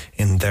 9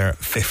 in their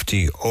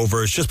 50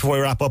 overs. Just before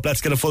we wrap up,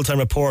 let's get a full-time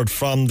report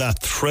from that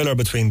thriller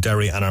between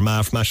Derry and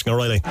Armagh from Ashton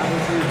O'Reilly.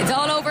 It's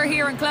all over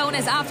here in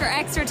Clones after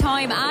extra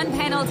time and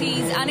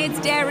penalties, and it's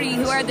Derry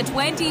who are the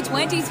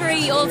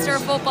 2023 Ulster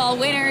football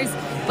winners,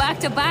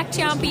 back-to-back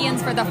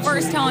champions for the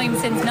first time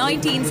since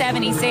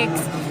 1976.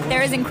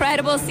 There is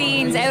incredible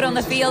scenes out on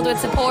the field with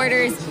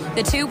supporters,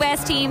 the 2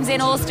 best teams in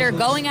Ulster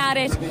going at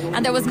it,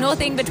 and there was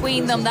nothing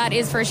between them, that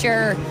is for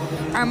sure.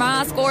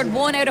 Armagh scored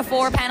 1 out of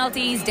 4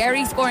 penalties,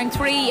 Derry scoring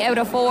 3 out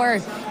of 4.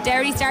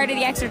 Derry started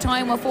the extra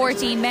time with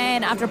 14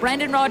 men after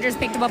Brendan Rodgers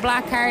picked up a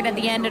black card at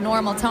the end of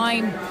normal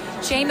time.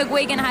 Shane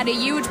McGuigan had a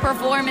huge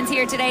performance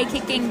here today,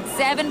 kicking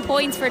 7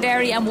 points for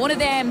Derry, and one of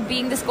them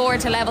being the score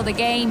to level the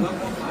game.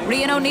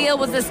 Rian O'Neill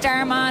was the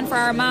star man for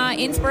Armagh,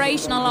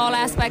 inspirational all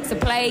aspects of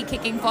play,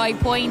 kicking 5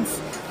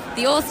 points.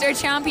 The Ulster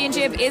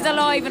Championship is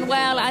alive and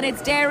well, and it's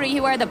Derry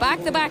who are the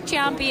back-to-back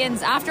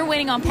champions after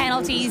winning on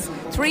penalties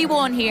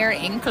 3-1 here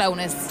in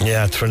Clones.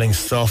 Yeah, thrilling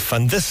stuff.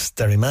 And this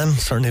Derry man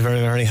certainly very,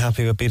 very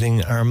happy with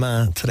beating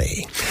Armagh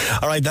today.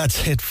 Alright,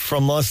 that's it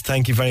from us.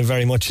 Thank you very,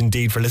 very much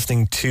indeed for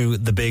listening to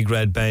The Big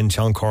Red Bench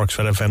on Cork's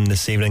Red FM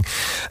this evening.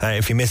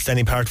 If you missed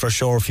any part of our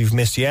show, or if you've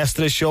missed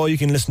yesterday's show, you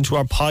can listen to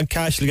our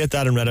podcast. You'll get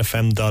that on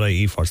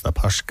redfm.ie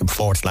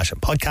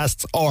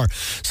 /podcasts, or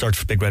search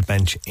for Big Red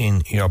Bench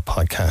in your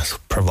podcast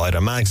provider.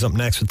 Mag's up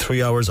next with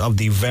 3 hours of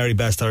the very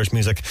best Irish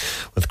music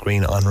with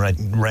Green on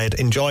Red.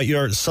 Enjoy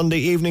your Sunday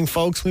evening,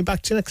 folks. We'll be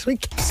back to you next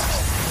week.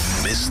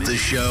 Missed the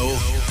show?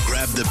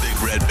 Grab the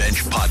Big Red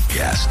Bench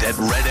podcast at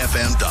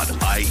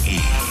redfm.ie.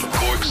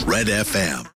 Cork's Red FM.